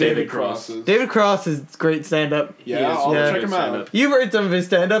I pretty love good. David Cross. David Cross is great stand-up. Yeah, He is I'll yeah. check him Stand out. up. You've heard some of his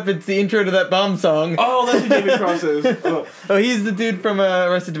stand-up. It's the intro to that bomb song. Oh, that's who David Cross is. Oh, Oh, he's the dude from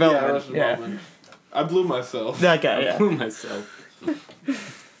Arrested yeah, Development. Arrested Development. I blew myself. That guy. I Yeah. blew myself.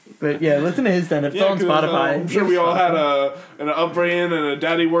 But yeah, listen to his stand-up. It's on 'cause, Spotify. I'm sure we all had an upbringing, and a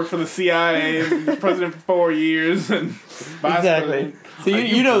daddy worked for the CIA, and was president for 4 years, and vice Exactly. president. So Are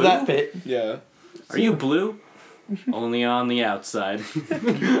you you know blue? that bit. Yeah. Are you blue? Only on the outside.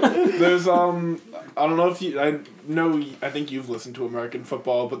 There's I don't know if you I think you've listened to American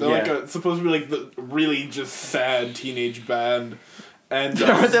football, but they're Yeah. supposed to be like the really just sad teenage band. And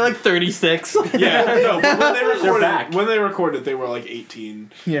Aren't they like 36? yeah, no, but They're back. when they recorded they were like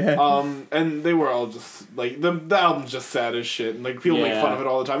 18. Yeah. And they were all just like the album's just sad as shit, and like people make Yeah. fun of it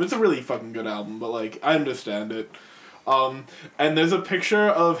all the time. It's a really fucking good album, but like I understand it. And there's a picture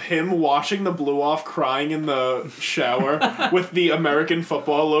of him washing the blue off, crying in the shower with the American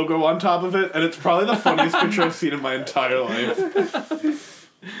football logo on top of it, and it's probably the funniest picture I've seen in my entire life.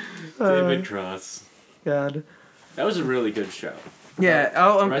 David Cross. God. That was a really good show. Yeah.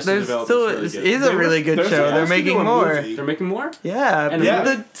 Arrested There's Development's still really good. is a really good show. They're supposed to do making a more. movie. They're making more? Yeah. And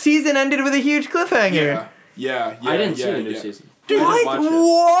The season ended with a huge cliffhanger. Yeah. I didn't see the new season. Dude, I didn't What?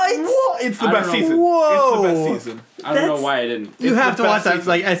 watch it. What? It's the I best don't know. season. Whoa. It's the best season. I don't know That's- why I didn't. You It's have the to watch best that. season.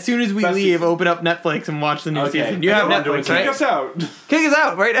 Like as soon as we Best leave, season. open up Netflix and watch the new Okay. season. You have I'm doing Netflix, Kick right? us out. Kick us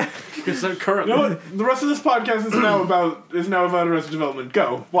out right now. Because they're currently. You know what? The rest of this podcast is now about Arrested Development.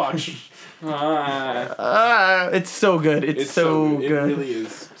 Go watch. It's so good. It's so It good. really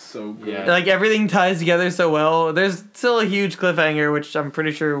is so good. Yeah. Like everything ties together so well. There's still a huge cliffhanger, which I'm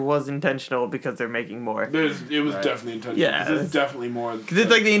pretty sure was intentional because they're making more. It was Right. definitely intentional. Yeah. There's definitely more. Because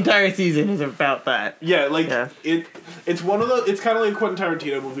it's like the entire season is about that. Yeah, like Yeah. it's one of the. It's kind of like a Quentin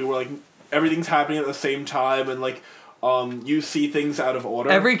Tarantino movie where like everything's happening at the same time, and like you see things out of order.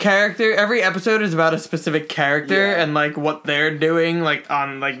 Every episode is about a specific character Yeah. and like what they're doing like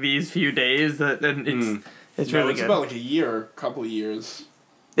on like these few days. And it's really it's good. about like a year, couple of years.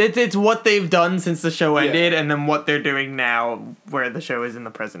 It's what they've done since the show Yeah. ended, and then what they're doing now, where the show is in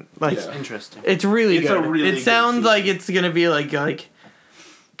the present. Like Yeah. Interesting. it's really It's a good. really It good sounds season. like it's gonna be like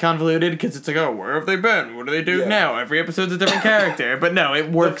convoluted because it's like, oh, where have they been? What do they do Yeah. now? Every episode's a different character, but no, it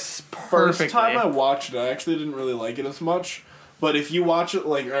works perfectly. First time I watched it, I actually didn't really like it as much. But if you watch it,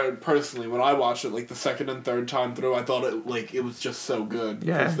 like personally, when I watched it, like the second and third time through, I thought it was just so good.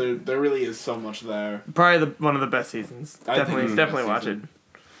 Yeah. Because there really is so much there. Probably one of the best seasons. I think it's the Definitely best watch season. it.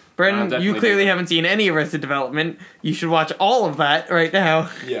 Brendan, definitely you clearly do. haven't seen any Arrested Development. You should watch all of that right now.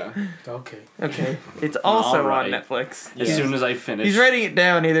 Yeah. Okay. Okay. It's also Alright. on Netflix. As Yeah. soon as I finish. He's writing it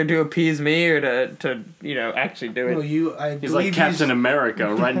down either to appease me or to actually do it. Well, I He's believe like Captain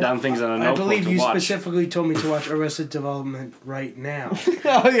America, writing down things on a I notebook believe to you watch. specifically told me to watch Arrested Development right now.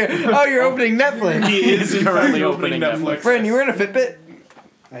 You're opening Netflix. He is in currently fact opening Netflix. Brendan, you wearing a Fitbit?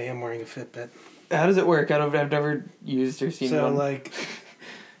 I am wearing a Fitbit. How does it work? I've never used or seen So one. like,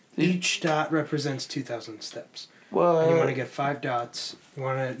 each dot represents 2,000 steps. What? And you want to get 5 dots. You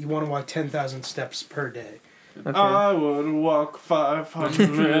want to walk 10,000 steps per day. Okay. I would walk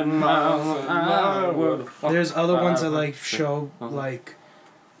 500 miles an hour. There's other ones that like show like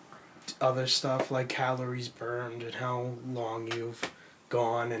other stuff like calories burned and how long you've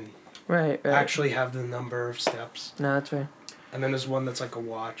gone and right. actually have the number of steps. No, that's right. And then there's one that's like a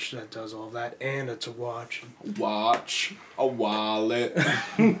watch that does all that, and it's a watch. Watch a wallet.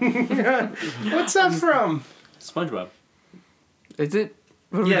 What's that from? SpongeBob. Is it?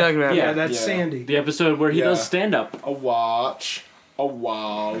 What are we talking about? Yeah, that's Yeah. Sandy. The episode where he Yeah. does stand up A watch. A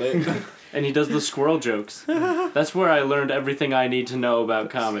wallet. and he does the squirrel jokes. That's where I learned everything I need to know about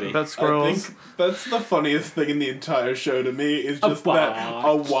comedy. About I squirrels. think that's the funniest thing in the entire show to me is A just that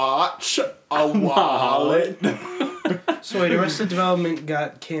a watch, a wallet. So wait, Arrested Development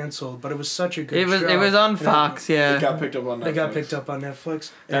got canceled, but it was such a good It was show. it was on And Fox, It yeah. got picked up on Netflix. They got picked up on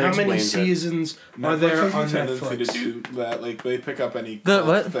Netflix. That And how many explains it. seasons are Netflix there has a on tendency Netflix? to do that. Like they pick up any The cult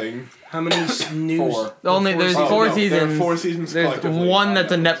what? thing. How many news? 4. Only there's seasons? four no, seasons. There are 4 seasons There's collectively one on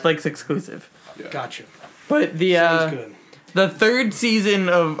that's a Netflix. Netflix exclusive. Yeah. Gotcha. But the Sounds good. the third season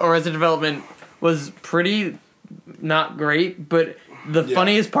of Arrested Development was pretty not great, but the Yeah.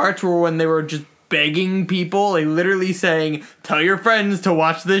 funniest parts were when they were just begging people, like literally saying, "Tell your friends to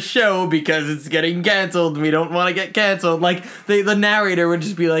watch this show because it's getting canceled. We don't want to get canceled." Like the narrator would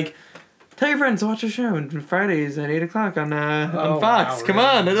just be like, "Tell your friends to watch the show on Fridays at 8:00 on Oh, Fox. wow, Come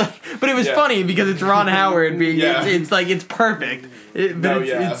really? on!" But it was Yeah. funny because it's Ron Howard being. Yeah. It's like it's perfect. But No, it's,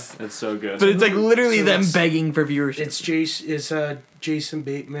 yeah. it's It's so good. but it's like literally So them that's- begging for viewership. It's Jason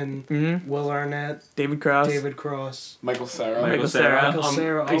Bateman, Mhm. Will Arnett, David Cross. David Cross. Michael Cera. Michael Cera. Michael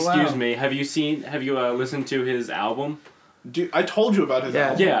Cera, oh, excuse wow. me. Have you listened to his album? Dude, I told you about his Yeah.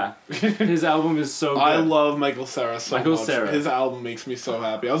 album. Yeah, his album is so good. I love Michael Cera so Michael much. Cera. His album makes me so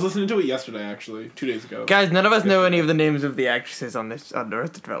happy. I was listening to it yesterday, actually, 2 days ago. Guys, none of us know any of the names of the actresses on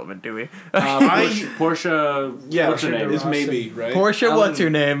Arrested Development, do we? Portia. Yeah, what's her name? is maybe, right? Portia, Ellen- what's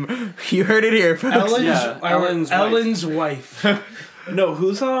her name? You heard it here, folks. Ellen's wife. wife. No,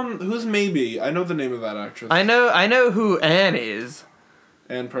 who's maybe? I know the name of that actress. I know who Anne is.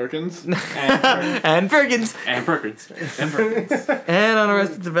 Ann Perkins. Anne Perkins. Anne Perkins. Anne on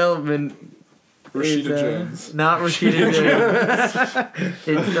Arrested Development. Rashida is, Jones. Not Rashida Jones.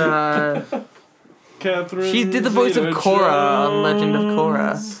 It's Catherine. she did the voice of Korra on Legend of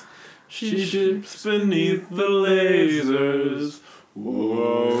Korra. She dips beneath the lasers.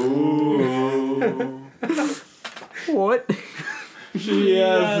 Whoa. What? She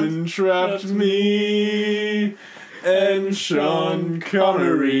has entrapped me and Sean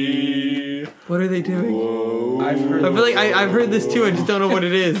Connery. What are they doing? Whoa. I've heard- I feel like I've heard this too. I just don't know what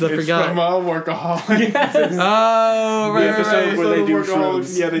it is. I It's forgot. from Workaholics. Oh, right, The episode right. where they do Workaholics.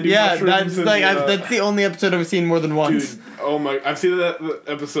 shrooms. Yeah, they do Yeah, mushrooms. that's and, like that's the only episode I've seen more than once. dude. Oh my! I've seen that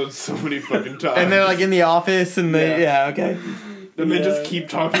episode so many fucking times. And they're like in the office, and they okay. And they just keep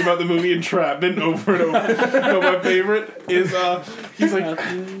talking about the movie Entrapment over and over. No, my favorite is he's like,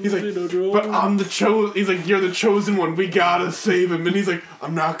 but I'm the he's like, you're the chosen one. We gotta save him. And he's like,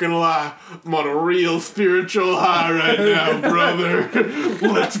 I'm not gonna lie, I'm on a real spiritual high right now, brother.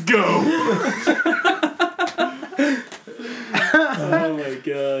 Let's go. Oh my god.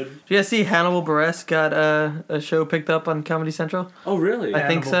 Did you guys see Hannibal Buress got a show picked up on Comedy Central? Oh really? I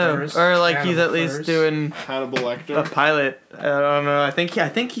think Hannibal so, Buress? or like he's Hannibal at least Buress? doing Hannibal a Lecter. pilot. I don't know. I think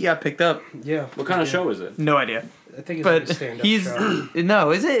he got picked up. Yeah. What kind of Yeah. show is it? No idea. I think it's like But a stand-up he's show.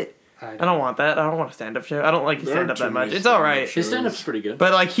 no, is it? I I don't want that. I don't want a stand-up show. I don't like his There are stand-up too that much. many It's all stand-up right. shows. His stand-up's pretty good.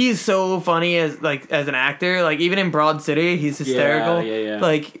 But like he's so funny as an actor. Like even in Broad City, he's hysterical. Yeah.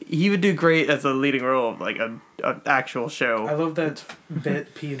 Like he would do great as a leading role of like an actual I show. love that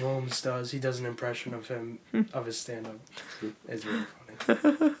bit Pete Holmes does. He does an impression of him, of his stand-up. It's really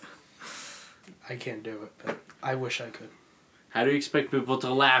funny. I can't do it, but I wish I could. How do you expect people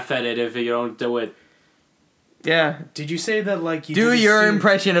to laugh at it if you don't do it? Yeah. Did you say that like you Do didn't your see-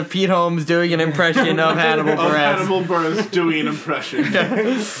 impression of Pete Holmes doing an impression of Hannibal Of Buress. Hannibal Buress doing an impression.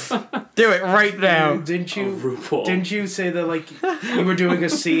 Do it right now. Didn't you? RuPaul. Didn't you say that like you were doing a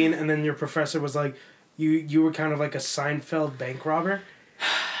scene and then your professor was like, you were kind of like a Seinfeld bank robber?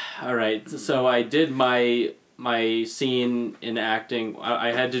 All right, so I did my scene in acting.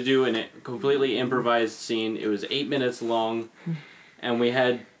 I had to do a completely improvised scene. It was 8 minutes long, and we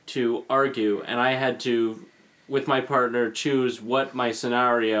had to argue, and I had to, with my partner, choose what my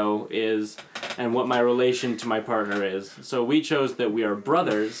scenario is and what my relation to my partner is. So we chose that we are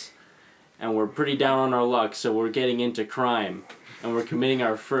brothers, and we're pretty down on our luck, so we're getting into crime, and we're committing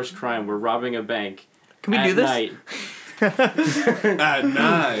our first crime. We're robbing a bank. Can we at do this? night. At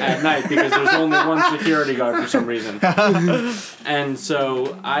night. At night because there's only one security guard for some reason. And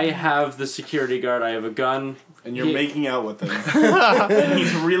so I have the security guard, I have a gun. And you're He- making out with him. And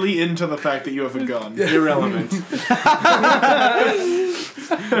he's really into the fact that you have a gun. Irrelevant.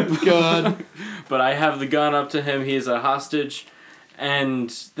 God. But I have the gun up to him, he is a hostage, and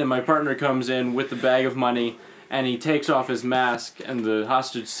then my partner comes in with the bag of money and he takes off his mask and the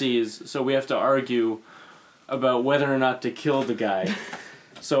hostage sees, so we have to argue about whether or not to kill the guy.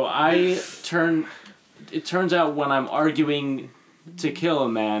 So it turns out when I'm arguing to kill a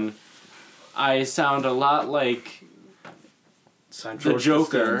man, I sound a lot like the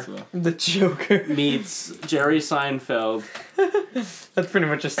Joker The Joker. meets Jerry Seinfeld. That's pretty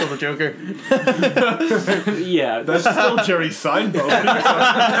much just still the Joker. Yeah, That's still Jerry Seinfeld.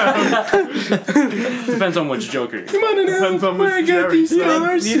 depends on which Joker. Come on Depends on which Jerry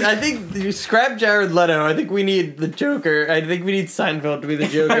Seinfeld. I think you scrap Jared Leto. I think we need the Joker. I think we need Seinfeld to be the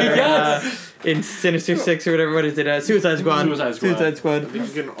Joker. In Sinister Six or whatever. What is it? Suicide Squad. Suicide Squad. Suicide Squad. I think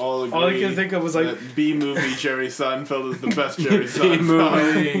we can all agree All I can think of was like, that B-movie Jerry Seinfeld is the best Jerry Seinfeld.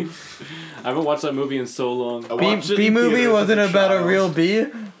 B-movie. I haven't watched that movie in so long. I watched it in B movie theaters wasn't as about a child. real bee.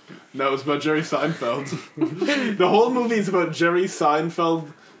 No, it was about Jerry Seinfeld. The whole movie is about Jerry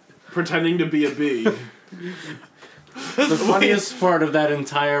Seinfeld pretending to be a bee. The funniest part of that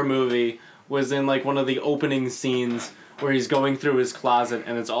entire movie was in like one of the opening scenes where he's going through his closet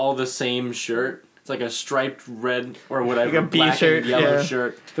and it's all the same shirt. It's like a striped red or whatever, Like a bee black shirt, and yellow yeah.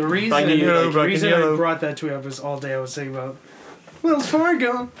 shirt. the reason, Black and yellow, the black and reason yellow. I brought that to up was all day I was saying about Wells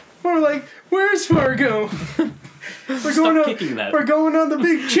Fargo. Or like, where's Fargo? We're going on. kicking that. We're going on the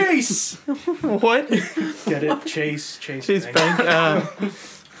big chase. What? Get it? Chase Chase Bank. Bank.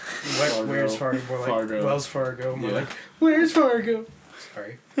 Where's Fargo? More like Fargo. Wells Fargo. More Yeah. like Where's Fargo?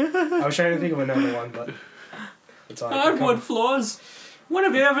 Sorry, I was trying to think of another one, but it's all. I could come- Hardwood floors. When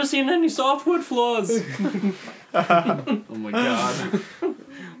have you ever seen any softwood floors? Oh my god.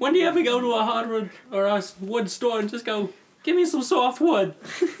 When do you ever go to a hardwood or a wood store and just go, give me some softwood?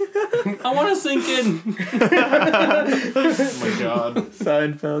 I want to sink in. Oh my god.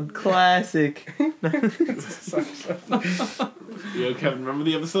 Seinfeld classic. Yo, Kevin, remember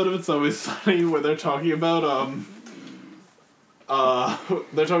the episode of It's Always Sunny where they're talking about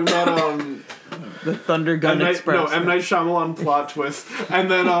The Thunder Gun Express. M. Night Shyamalan plot twist. And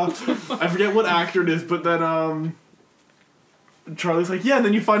then, I forget what actor it is, but then, Charlie's like, yeah, and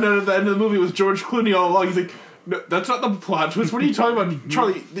then you find out at the end of the movie it was George Clooney all along. He's like, no, that's not the plot twist. What are you talking about,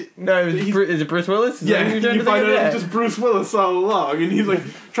 Charlie? No, is it Bruce Willis? Is that Yeah, who you're trying you to find think out of? it's just Bruce Willis all along, and he's like,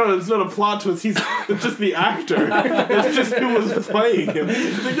 Charlie, it's not a plot twist, it's just the actor. It's just who was playing him.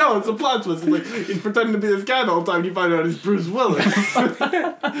 He's like, no, it's a plot twist. He's like, he's pretending to be this guy the whole time, and you find out it's Bruce Willis.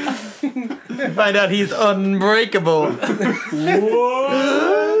 Find out he's unbreakable. Yeah,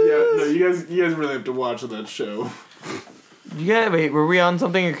 no, you guys really have to watch that show. Wait, were we on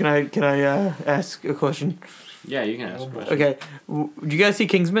something, or can I ask a question? Yeah, you can ask a question. Okay, did you guys see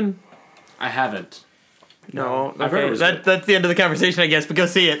Kingsman? I haven't. No. I've heard it Okay, was good. that's the end of the conversation, I guess. But go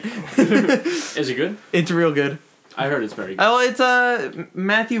see it. Is it good? It's real good. I heard it's very good. Oh, it's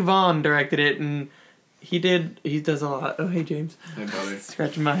Matthew Vaughn directed it, and he does a lot. Oh, hey James, Hey, buddy.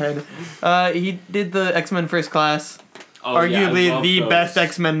 scratching my head. He did the X-Men First Class, Oh, yeah, I arguably love the those. best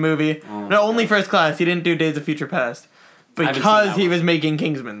X-Men movie. Oh, No, only First Class. He didn't do Days of Future Past haven't seen because that he one. was making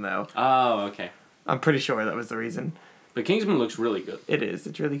Kingsman though. Oh, okay. I'm pretty sure that was the reason. But Kingsman looks really good. It is.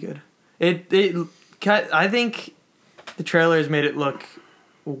 It's really good. I think the trailers made it look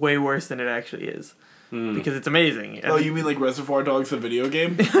way worse than it actually is because it's amazing. Oh, you mean like Reservoir Dogs, the video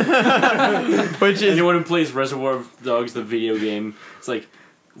game? Which is Anyone who plays Reservoir Dogs, the video game, it's like,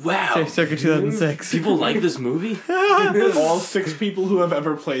 wow. circa 2006. People like this movie? All 6 people who have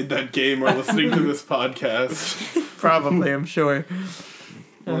ever played that game are listening to this podcast. Probably, I'm sure.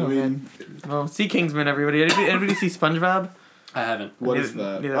 Well, I Oh, mean, man. Well, see Kingsman, everybody. Anybody see SpongeBob? I haven't. what is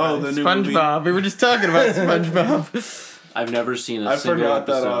that? Neither Oh, have I. the new movie. SpongeBob. We were just talking about SpongeBob. I've never seen a I single forgot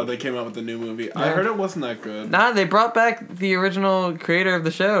that episode. they came out with the new movie. I Yeah. heard it wasn't that good. Nah, they brought back the original creator of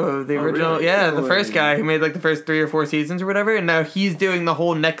the show. The Oh, original, really? yeah, the Really? first guy who made like the first 3 or 4 seasons or whatever, and now he's doing the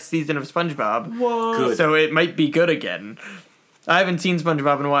whole next season of SpongeBob. What? Good. So it might be good again. I haven't seen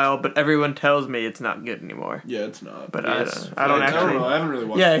SpongeBob in a while, but everyone tells me it's not good anymore. Yeah, it's not. But Yeah, I it's- don't, I don't I don't actually. know. I haven't really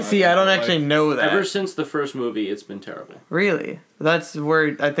watched Yeah, it. see, I don't Like, actually know that. Ever since the first movie, it's been terrible. Really? That's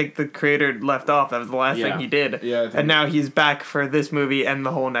where I think the creator left off. That was the last Yeah. thing he did. Yeah, I think And now he's back for this movie and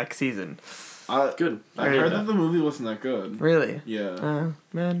the whole next season. Good. I heard that the movie wasn't that good. Really? Yeah.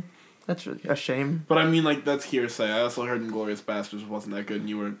 Man, that's really a shame. But I mean, like, that's hearsay. I also heard Inglourious Basterds wasn't that good, and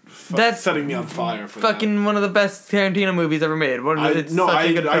you were That's setting me on fire for Fucking one of the best Tarantino movies ever made. What, that. it's such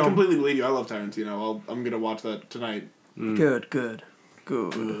a good I film. completely believe you. I love Tarantino. I'm gonna watch that tonight. Good. Good.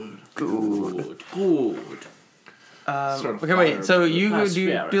 Good. Good. Sort of Okay, wait. fire, So but- you That's do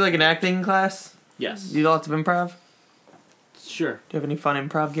fair. do like an acting class? Yes. Do lots of improv? Sure. Do you have any fun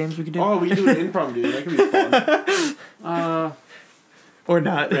improv games we could do? Oh, we can do an improv game. That could be fun. Or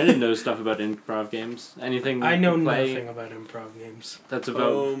not? Brandon knows stuff about improv games. Anything I know you play nothing about improv games. that's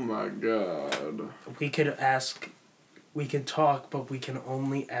about Oh my god. We could talk, but we can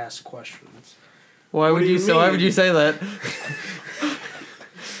only ask questions. Why What would do you? you So why mean? would you say that?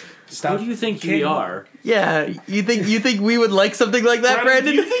 Stop. Who do you think kidding. we are? Yeah, you think we would like something like that, Brandon,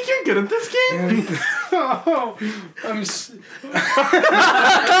 do you Brandon? think you're good at this game? Oh,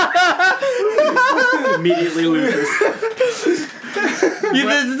 Immediately loses.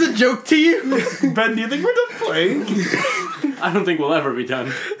 This is a joke to you? Ben, do you think we're done playing? I don't think we'll ever be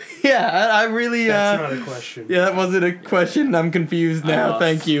done. Yeah, I really. That's not a question. Yeah, that wasn't a question. I'm confused now. lost.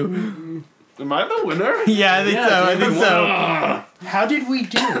 Thank you. Am I the winner? Yeah, I think Yeah, so. I David think so. How did we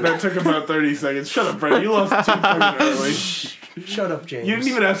do? That took about 30 seconds. Shut up, Brandon. You lost 2 points early. Shut up, James. You didn't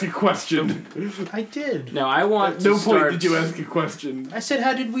even ask a question. I did. Now I want At to no start. point did you ask a question. I said,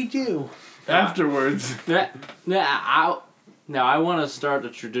 how did we do? Afterwards. Now I want to start a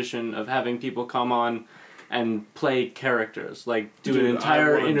tradition of having people come on and play characters, like do Dude, an I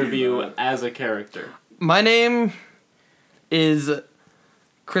entire wanna do interview that. as a character. My name is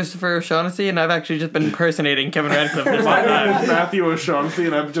Christopher O'Shaughnessy, and I've actually just been impersonating Kevin Radcliffe this whole My name time. is Matthew O'Shaughnessy,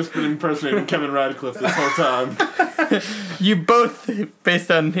 and I've just been impersonating Kevin Radcliffe this whole time. You both, based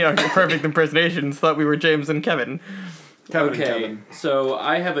on your perfect impersonations, thought we were James and Kevin. Kevin and Okay, Kevin. so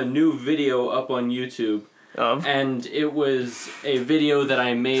I have a new video up on YouTube and it was a video that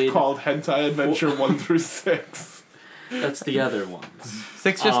I made. Called Hentai Adventure 1 through 6. That's the other ones.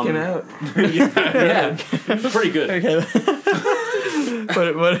 6 just came out. Yeah, pretty good. Okay.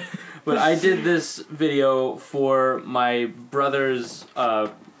 What? But I did this video for my brother's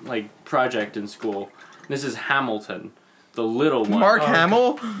project in school. This is Hamilton, the little one. Mark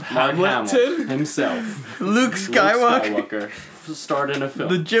Hamill? Mark Hamilton? Hamill himself. Luke Skywalker? Luke Skywalker starred in a film.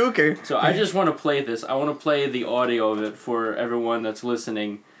 The Joker. So I just want to play this. I want to play the audio of it for everyone that's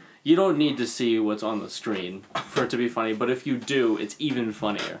listening. You don't need to see what's on the screen for it to be funny, but if you do, it's even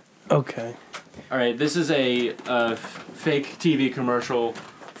funnier. Okay. All right, this is a fake TV commercial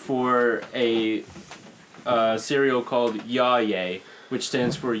for a cereal called Yah-Yay, which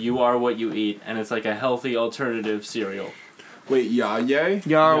stands for You Are What You Eat, and it's like a healthy alternative cereal. Wait, Yah-Yay?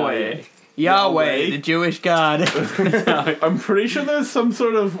 Yahweh. Yahweh, the Jewish god. I'm pretty sure there's some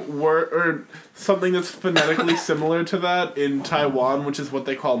sort of word or something that's phonetically similar to that in Taiwan, which is what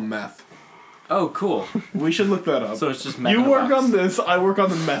they call meth. Oh, cool. We should look that up. So it's just meth You in a work box. on this, I work on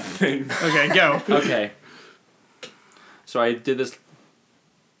the meth thing. Okay, go. Okay. So I did this...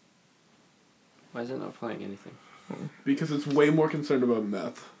 Why is it not playing anything? Because it's way more concerned about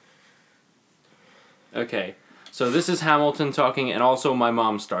meth. Okay. So this is Hamilton talking, and also my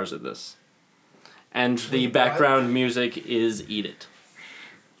mom stars at this. And the background music is Eat It.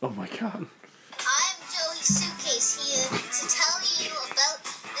 Oh my god. I'm Joey Suitcase here to tell you about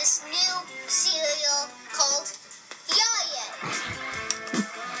this new cereal called Yah-Yay.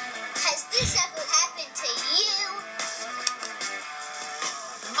 Has this ever happened to you?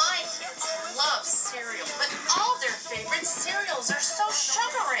 My kids love cereal, but all their favorite cereals are so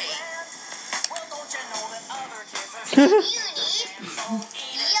sugary. You need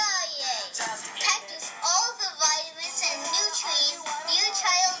Yah-Yay. Packed with all the vitamins and nutrients your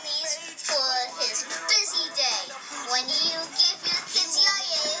child needs for his busy day. When you give your kids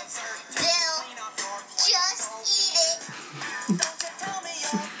Yah-Yay, they'll just eat it.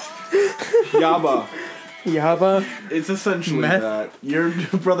 Yaba. Yaba. It's essentially Meth? that. Your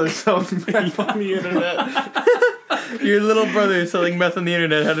brother's selling meth on the internet. Your little brother is selling meth on the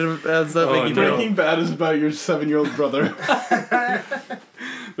internet. How does that make you feel? Breaking Bad is about your 7-year-old brother.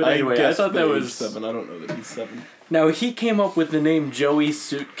 But anyway, I guess thought that the age was... 7. I don't know that he's 7. Now, he came up with the name Joey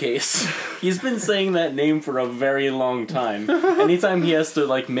Suitcase. He's been saying that name for a very long time. Anytime he has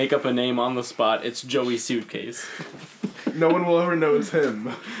to, make up a name on the spot, it's Joey Suitcase. No one will ever know it's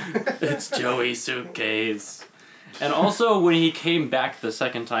him. It's Joey Suitcase. And also, when he came back the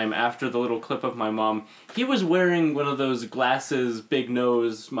second time after the little clip of my mom, he was wearing one of those glasses, big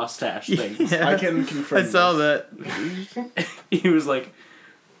nose, mustache things. Yeah. I can confirm I saw this. that. He was like,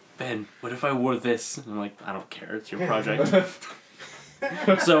 Ben, what if I wore this? And I'm like, I don't care, it's your project.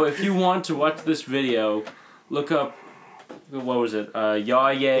 So if you want to watch this video, look up, what was it?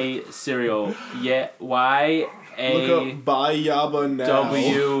 Yah-Yay cereal. Yeah, Look Y-A-W. up Buy Yaba now.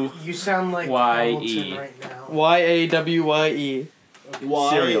 You sound like Y-E. Hamilton right now. Yawaye.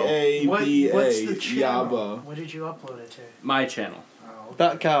 Cereal. What's the YABA. channel? Yaba. What did you upload it to? My channel.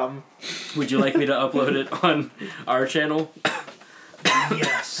 Oh. .com. Would you like me to upload it on our channel?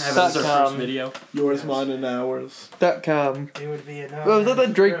 Yes. Have it as our .com. first video? Yours, mine, and ours. .com. It would be enough. Oh, is that the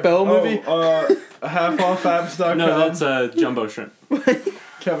Drake Bell movie? Halfoffapps.com. No, that's Jumbo Shrimp.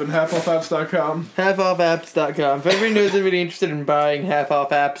 Kevin, halfoffapps.com. Halfoffapps.com. If anybody knows anybody interested in buying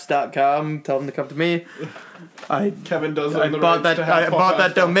halfoffapps.com, tell them to come to me. Kevin does I own the bought rights that. to I bought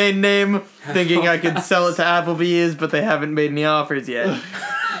that halfoffapps.com. domain name, thinking I could sell it to Applebee's, but they haven't made any offers yet.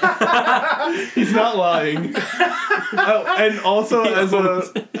 He's not lying. Oh, and also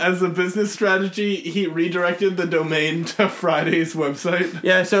as a business strategy, he redirected the domain to Friday's website.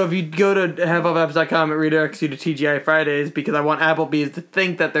 Yeah, so if you go to halfoffapps.com, it redirects you to TGI Fridays because I want Applebee's to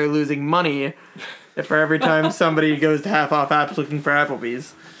think that they're losing money for every time somebody goes to Half Off Apps looking for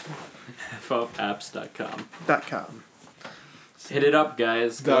Applebee's. halfoffapps.com. .com. Hit it up,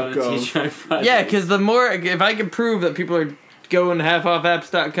 guys. Go to .gov. TGI Fridays. Yeah, because the more, if I can prove that people are going to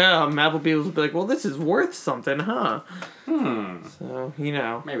halfoffapps.com, Applebee's will be like, well, this is worth something, huh? So,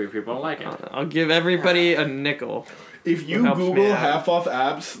 Maybe people don't like it. I'll give everybody a nickel. If you It helps me Google out. half off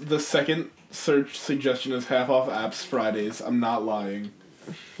apps, the second search suggestion is half off apps Fridays. I'm not lying.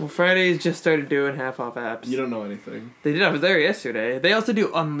 Well, Fridays just started doing Half Off Apps. You don't know anything. They did. I was there yesterday. They also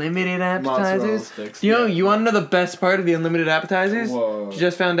do unlimited Mozzarella appetizers. sticks. You know, yeah. you want to know the best part of the unlimited appetizers? Whoa. You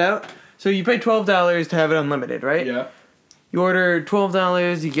just found out? So you pay $12 to have it unlimited, right? Yeah. You order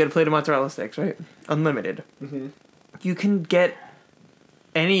 $12, you get a plate of mozzarella sticks, right? Unlimited. Mm-hmm. You can get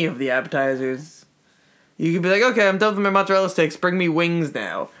any of the appetizers. You can be like, okay, I'm done with my mozzarella sticks. Bring me wings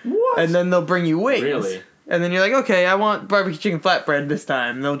now. What? And then they'll bring you wings. Really? And then you're like, okay, I want barbecue chicken flatbread this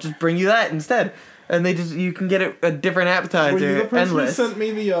time. And they'll just bring you that instead. And you can get a different Were you appetizer, the person endless. who sent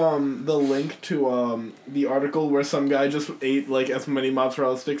me the link to the article where some guy just ate like as many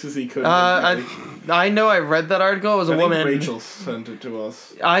mozzarella sticks as he could? I know I read that article. It was a think woman. Rachel sent it to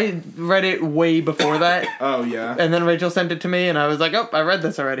us. I read it way before that. Oh yeah. And then Rachel sent it to me, and I was like, oh, I read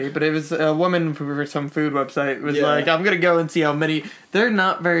this already. But it was a woman for some food website was Yeah. like, I'm going to go and see how many. They're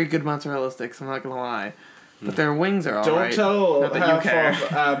not very good mozzarella sticks, I'm not going to lie. But their wings are Don't alright. tell Not that you half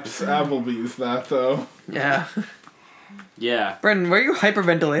care. of Applebee's that though. Yeah. Yeah. Brendan, why are you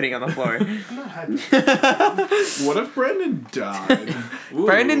hyperventilating on the floor? I'm not happy. What if Brendan died? Ooh.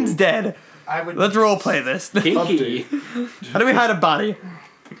 Brandon's dead. I would. Let's roleplay this. Kinky. How do we hide a body?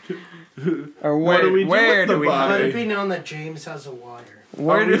 Or where, What do we do where with the do we body? hide Let it? it be known that James has a wire.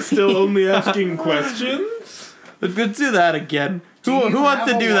 Where Are do we still only asking questions? Let's do that again. Do Who you wants have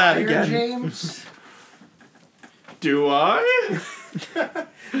to a do that wire, again? James? Do I?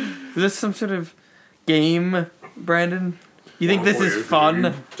 Is this some sort of game, Brandon? You think this is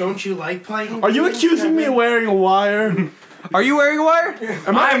fun? Don't you like playing? Are you games, accusing me of Kevin? wearing a wire? Are you wearing a wire?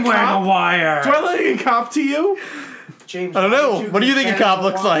 Am I a cop? wire. Do I look like a cop to you? James, I don't why know. did What do you think a get cop the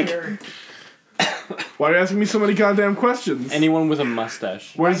looks like? wire? Why are you asking me so many goddamn questions? Anyone with a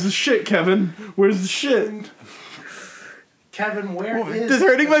mustache. Where's the shit, Kevin? Where's the shit? Kevin, where is? Does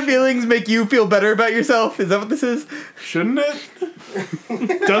hurting the my feelings make you feel better about yourself? Is that what this is? Shouldn't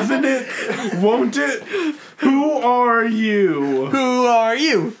it? Doesn't it? Won't it? Who are you? Who are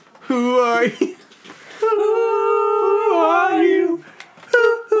you? Who are you? Who are you?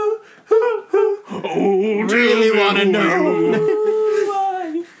 Oh, Really wanna know.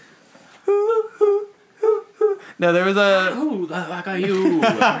 No, there was a. Oh, that got you.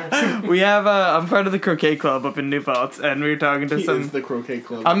 We have I'm part of the croquet club up in New Paltz, and we were talking to He some. is the croquet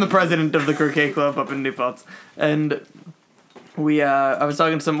club. I'm the president of the croquet club up in New Paltz, and I was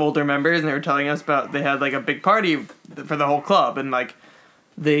talking to some older members, and they were telling us about they had like a big party for the whole club, and like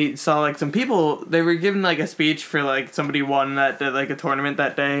they saw like some people. They were given like a speech for like somebody won that like a tournament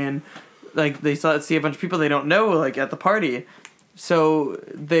that day, and like they see a bunch of people they don't know like at the party, so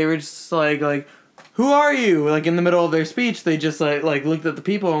they were just like. Who are you? Like in the middle of their speech, they just like looked at the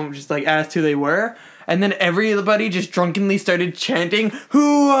people and just like asked who they were, and then everybody just drunkenly started chanting,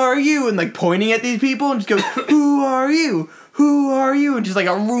 "Who are you?" and like pointing at these people and just go, "Who are you? Who are you?" and just like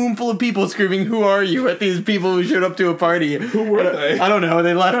a room full of people screaming, "Who are you?" at these people who showed up to a party. Who were they? I don't know.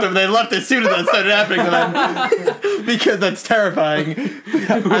 They left. They left as soon as that started happening to them because that's terrifying.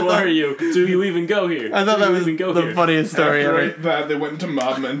 Who are you? Do you even go here? I thought Do that you was even go the here? funniest story After ever. that, they went into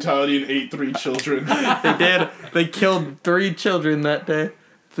mob mentality and ate 3 children. They did. They killed 3 children that day.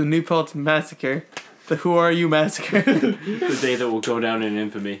 The New Paltz Massacre. The Who Are You Massacre. The day that will go down in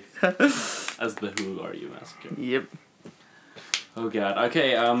infamy as the Who Are You Massacre. Yep. Oh god.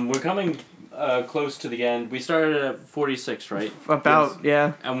 Okay, we're coming close to the end. We started at 46, right? About,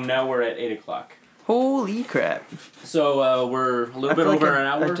 yeah. And now we're at 8 o'clock. Holy crap. So we're a little I bit feel like over an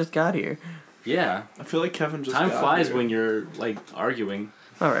hour. I just got here. Yeah. I feel like Kevin just Time got flies here. when you're like arguing.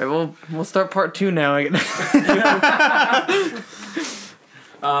 Alright, well, we'll start part 2 now.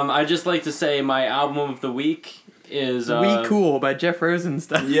 I'd just like to say my album of the week is We Cool by Jeff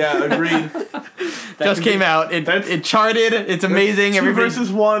Rosenstein. Yeah, agreed. Just came out. It charted. It's amazing. 2 Everybody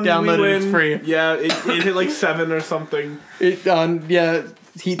versus 1. download We it. win. It's free. Yeah, it hit like 7 or something. It on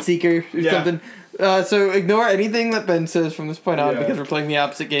Heat Seeker or Yeah. something. So ignore anything that Ben says from this point on Yeah. because we're playing the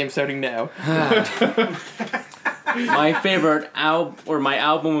opposite game starting now. my favorite my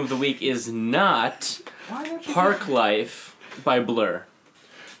album of the week is not Park Life by Blur.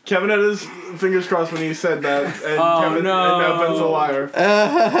 Kevin had his fingers crossed when he said that, and Oh, Kevin no. and now Ben's a liar.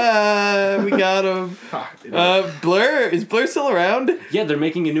 We got him. Blur is Blur still around? Yeah, they're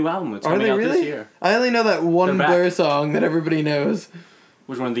making a new album. It's Are coming they out really? this year. I only know that one They're back. Blur song that everybody knows.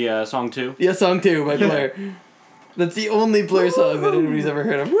 Which one? The song 2? Yeah, song 2 by Blur. That's the only Blur song that anybody's ever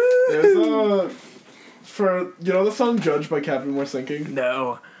heard of. There's for the song "Judge" by Captain We're Sinking.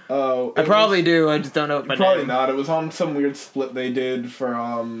 No. Oh, I probably do, I just don't know it by Probably name. not. It was on some weird split they did for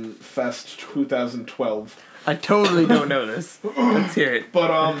Fest 2012. I totally don't know this. Let's hear it.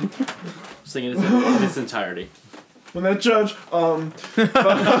 But Singing it in its entirety. when that judge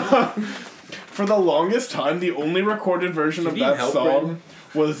for the longest time the only recorded version of need that help, song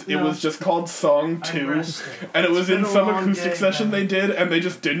was No. was just called Song 2, rested. and it was It's in been a some long acoustic day, session man. they did, and they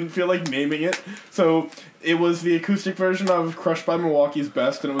just didn't feel like naming it. So it was the acoustic version of Crushed by Milwaukee's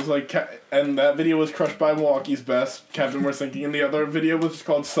Best, and it was like, and that video was Crushed by Milwaukee's Best, Captain We're Sinking, and the other video was just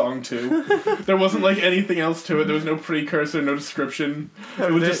called Song 2. There wasn't like anything else to it. There was no precursor, no description.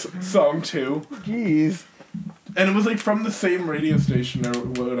 It was just Song 2. Jeez. And it was like from the same radio station or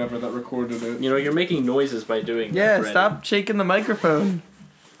whatever that recorded it. You know, you're making noises by doing that. Yeah, Brandon. stop shaking the microphone.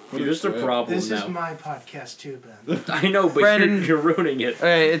 You're just a problem This now. is my podcast too, Ben. I know, but Brandon- you're ruining it.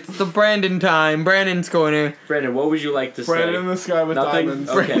 Alright, it's the Brandon time. Brandon's corner. Brandon, what would you like to Brandon say? in the sky with Nothing? diamonds.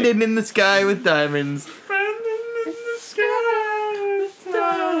 Okay. Brandon in the sky with diamonds. Brandon in the sky with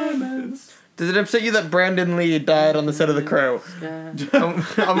diamonds. Does it upset you that Brandon Lee died on the set of The Crow? We're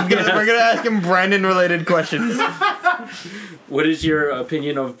gonna ask him Brandon-related questions. What is your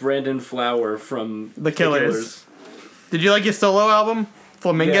opinion of Brandon Flower from The Killers. Did you like his solo album,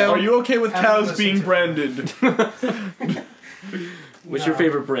 Flamingo? Yeah. Are you okay with Haven't cows listened being to it. branded? What's No. your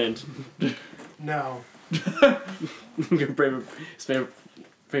favorite brand? No. Your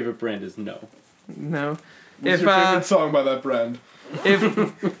favorite brand is no. No. What's If your favorite song by that brand? if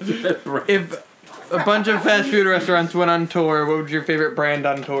a bunch of fast food restaurants went on tour, what would your favorite brand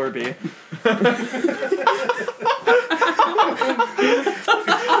on tour be?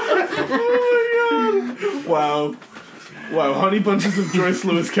 Wow. Wow, Honey Bunches of Joyce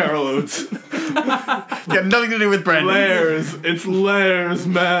Lewis Carol Oates. Got nothing to do with Brandon. Layers. It's layers,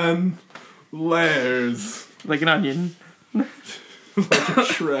 man. Layers. Like an onion.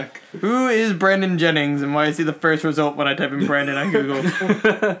 Shrek. Who is Brandon Jennings, and why is he the first result when I type in Brandon on Google?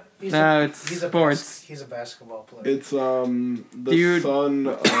 No, it's sports. He's a basketball player. It's the Dude. son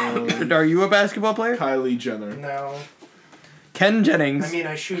of Are you a basketball player? Kylie Jenner. No. Ken Jennings. I mean,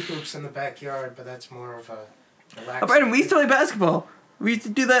 I shoot hoops in the backyard, but that's more of a relaxed. Oh, Brandon, we used to play basketball. We used to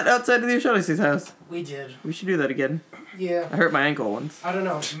do that outside of the O'Shaughnessy's house. We did. We should do that again. Yeah. I hurt my ankle once. I don't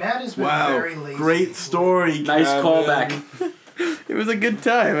know. Matt has been Wow. very lazy. Great story, Nice Kevin. callback. It was a good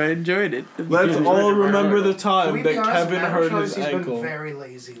time. I enjoyed it. Let's Enjoyed all it, right, remember right. the Can time we that be honest, Kevin Matt hurt his O'Shaughnessy's ankle. been very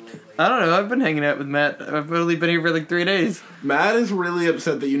lazy lately. I don't know. I've been hanging out with Matt. I've only been here for like 3 days. Matt is really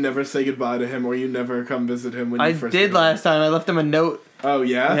upset that you never say goodbye to him or you never come visit him when you I first did meet him. last time. I left him a note. Oh,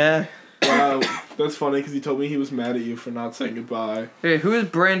 yeah? Yeah. Wow, that's funny because he told me he was mad at you for not saying goodbye. Hey, who is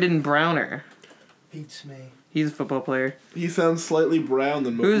Brandon Browner? Beats me. He's a football player. He sounds slightly brown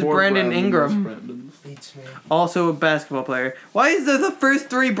than Who's more Brandon brown than Ingram? most Brandons. Beats me. Also a basketball player. Why is there the first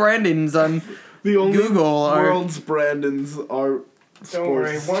 3 Brandons on The only Google are... world's Brandons are sports. Don't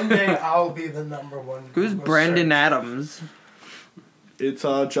worry. One day I'll be the number one. Who's Google Brandon search. Adams? It's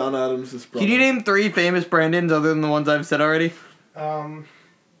John Adams' brother. Can you name 3 famous Brandons other than the ones I've said already? Brandon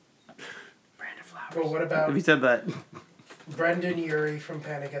Flowers. But what about Have you said that? Brendan Urie from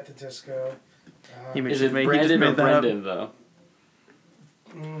Panic at the Disco? He Is just it made Brandon or that up. Brendan, though?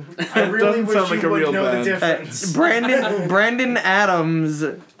 I really Doesn't wish sound you like a would real know band. the difference. Brandon Adams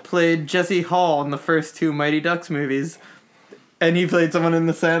played Jesse Hall in the first 2 Mighty Ducks movies. And he played someone in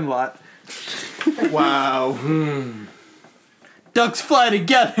The Sandlot. Wow. Ducks fly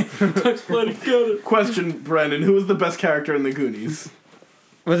together! Question, Brandon. Who was the best character in the Goonies?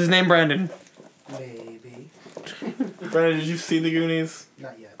 What's his name, Brandon? Maybe. Brandon, did you see the Goonies?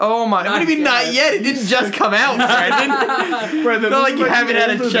 Not yet. Oh my, what do you mean not yet? It didn't just come out, Brandon. Brandon, Not like you haven't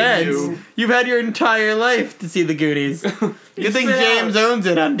had older a than chance. you. You've had your entire life to see the Goonies. You think been James owns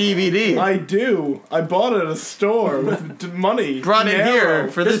it on DVD? I do. I bought it at a store with money. Brought it Narrow.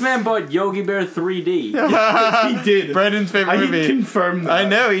 here for This this. man bought Yogi Bear 3D. He did. Brandon's favorite I can movie. confirm that. I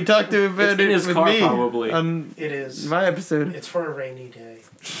know, he talked to about It's in it his with car, me probably. on It is. my episode. It's for a rainy day.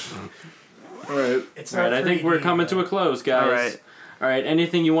 Alright. It's All not right, I think 3D, we're coming to though. a close, guys. All right. All right,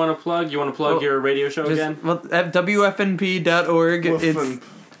 anything you want to plug? You want to plug Well, your radio show again? Well, at WFNP.org, it's Listen.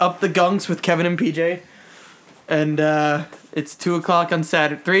 Up the Gunks with Kevin and PJ. And it's 2 o'clock on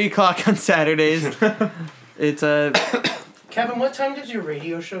Saturday, 3 o'clock on Saturdays. It's Kevin, what time does your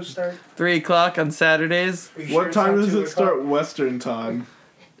radio show start? 3 o'clock on Saturdays. Are you sure What it's time not does 2 it o'clock? start? Western time.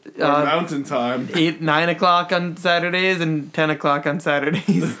 Or Uh, mountain time. 9 o'clock on Saturdays and 10 o'clock on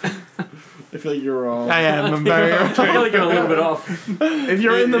Saturdays. I feel like you're wrong. I am. I'm very I feel like you're a little bit off. If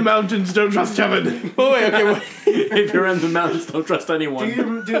you're in the mountains, don't trust Kevin. Oh, wait, okay, wait. If you're in the mountains, don't trust anyone. Do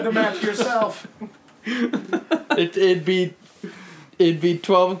you do the math yourself? It'd be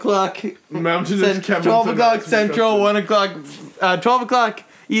 12 o'clock. Mountain is Kevin. 12 o'clock Central, 1 o'clock, 12 o'clock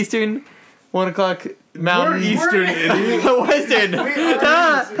Eastern, 1 o'clock We're Mountain. Eastern, idiot. Western.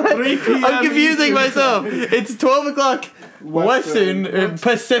 Ah, 3 p.m. I'm confusing Eastern myself. time. It's 12 o'clock Western,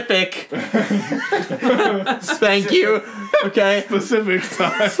 Pacific. Thank you. Okay. Pacific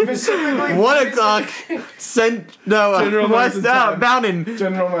time. Specifically. 1 o'clock General West Mountain Mountain.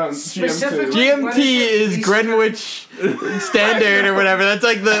 General Mountain. Specifically- GMT. What GMT is it? is Eastern? Greenwich Standard or whatever. That's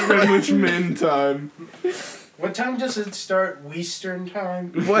like the Greenwich Mean Time. What time does it start? Western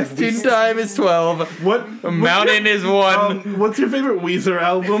time? Western time is 12. What? Mountain is 1. What's your favorite Weezer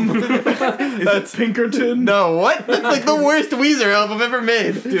album? Is that Pinkerton? No, what? That's like the worst Weezer album ever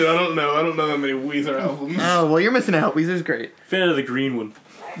made. Dude, I don't know. I don't know that many Weezer albums. Oh, well, you're missing out. Weezer's great. Fan of the green one.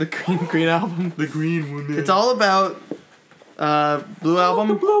 The green album. The green one. It's all about Blue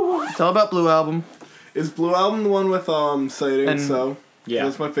Album. It's all about Blue Album. Is Blue Album the one with Sighting? And- So Yeah.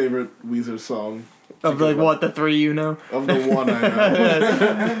 that's my favorite Weezer song. Of like what, the 3 you know? Of the one I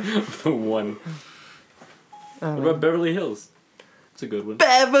know. The one. What about Beverly Hills? It's a good one.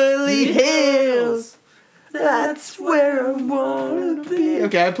 Beverly Hills. That's where I wanna be.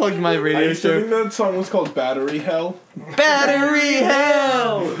 Okay, I plugged my I radio used to show. think that song was called Battery Hell. Battery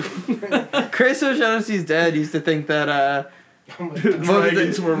Hell. Chris O'Shaughnessy's dad used to think that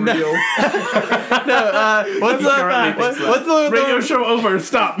Dragons were real. what's the Radio show over.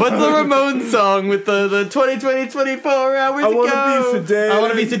 Stop. What's the Ramones song with the 24 hours I ago? wanna be sedated. I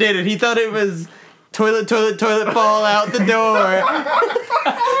want to be sedated. He thought it was toilet, fall out the door.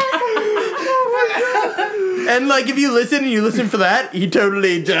 And like if you listen for that,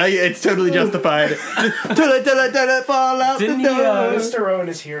 it's totally justified. toilet, fall out Didn't the he, door. Mr. Owen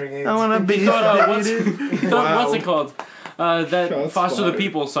is hearing aids. I wanna be He thought, what's Wow. it called? That Shots Foster the fired.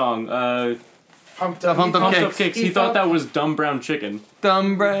 People song. Pumped Pumped Up Pumped Up Kicks. Kicks. He thought that was Dumb Brown Chicken.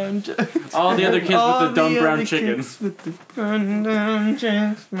 Dumb brown. All the other kids with the dumb brown chicken. With the brown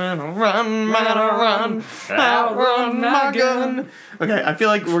chicks, man, run, outrun my gun. Okay, I feel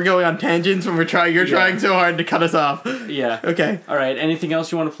like we're going on tangents when you're trying so hard to cut us off. Yeah. Okay. All right. Anything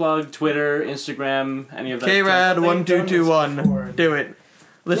else you want to plug? Twitter, Instagram, any of that? KRAD1221. Do it.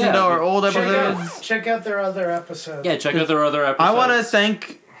 Listen Yeah, to our but old episodes. Check out their other episodes. Yeah, check out their other episodes. I want to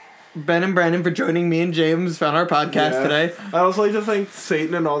thank Ben and Brandon for joining me and James on our podcast Yeah. today. I'd also like to thank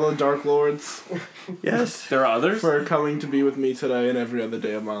Satan and all the Dark Lords Yes. There are others. for coming to be with me today and every other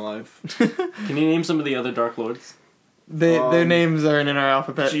day of my life. Can you name some of the other Dark Lords? Their names aren't in our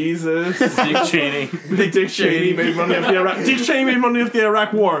alphabet. Jesus. Dick Cheney. Dick Cheney made money off the Iraq. Dick Cheney made money off the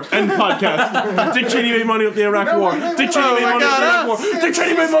Iraq War. End podcast. Dick Cheney made money off the Iraq War. Dick Cheney made money off the Iraq War. Dick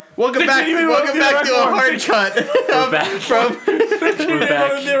Cheney made money. Welcome Dick back. Cheney made money Welcome off the back Iraq to a War. hard cut. We're back. From Dick Cheney made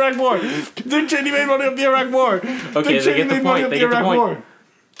money off the Iraq War. Dick Cheney made money off the Iraq War. Okay, Dick they Cheney get the made money point. off They the get the Iraq point. War.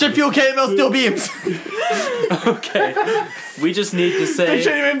 Jet Fuel KML Steel Beams. Okay. We just need to Dick say.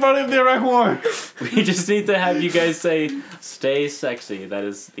 Cheney made money off the Iraq War. We just need to have you guys say, "Stay sexy." That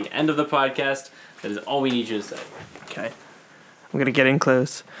is the end of the podcast. That is all we need you to say. Okay. I'm gonna get in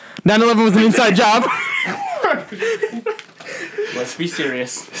close. 9/11 was an inside job. Let's be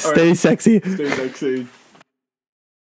serious. Stay sexy. Stay sexy.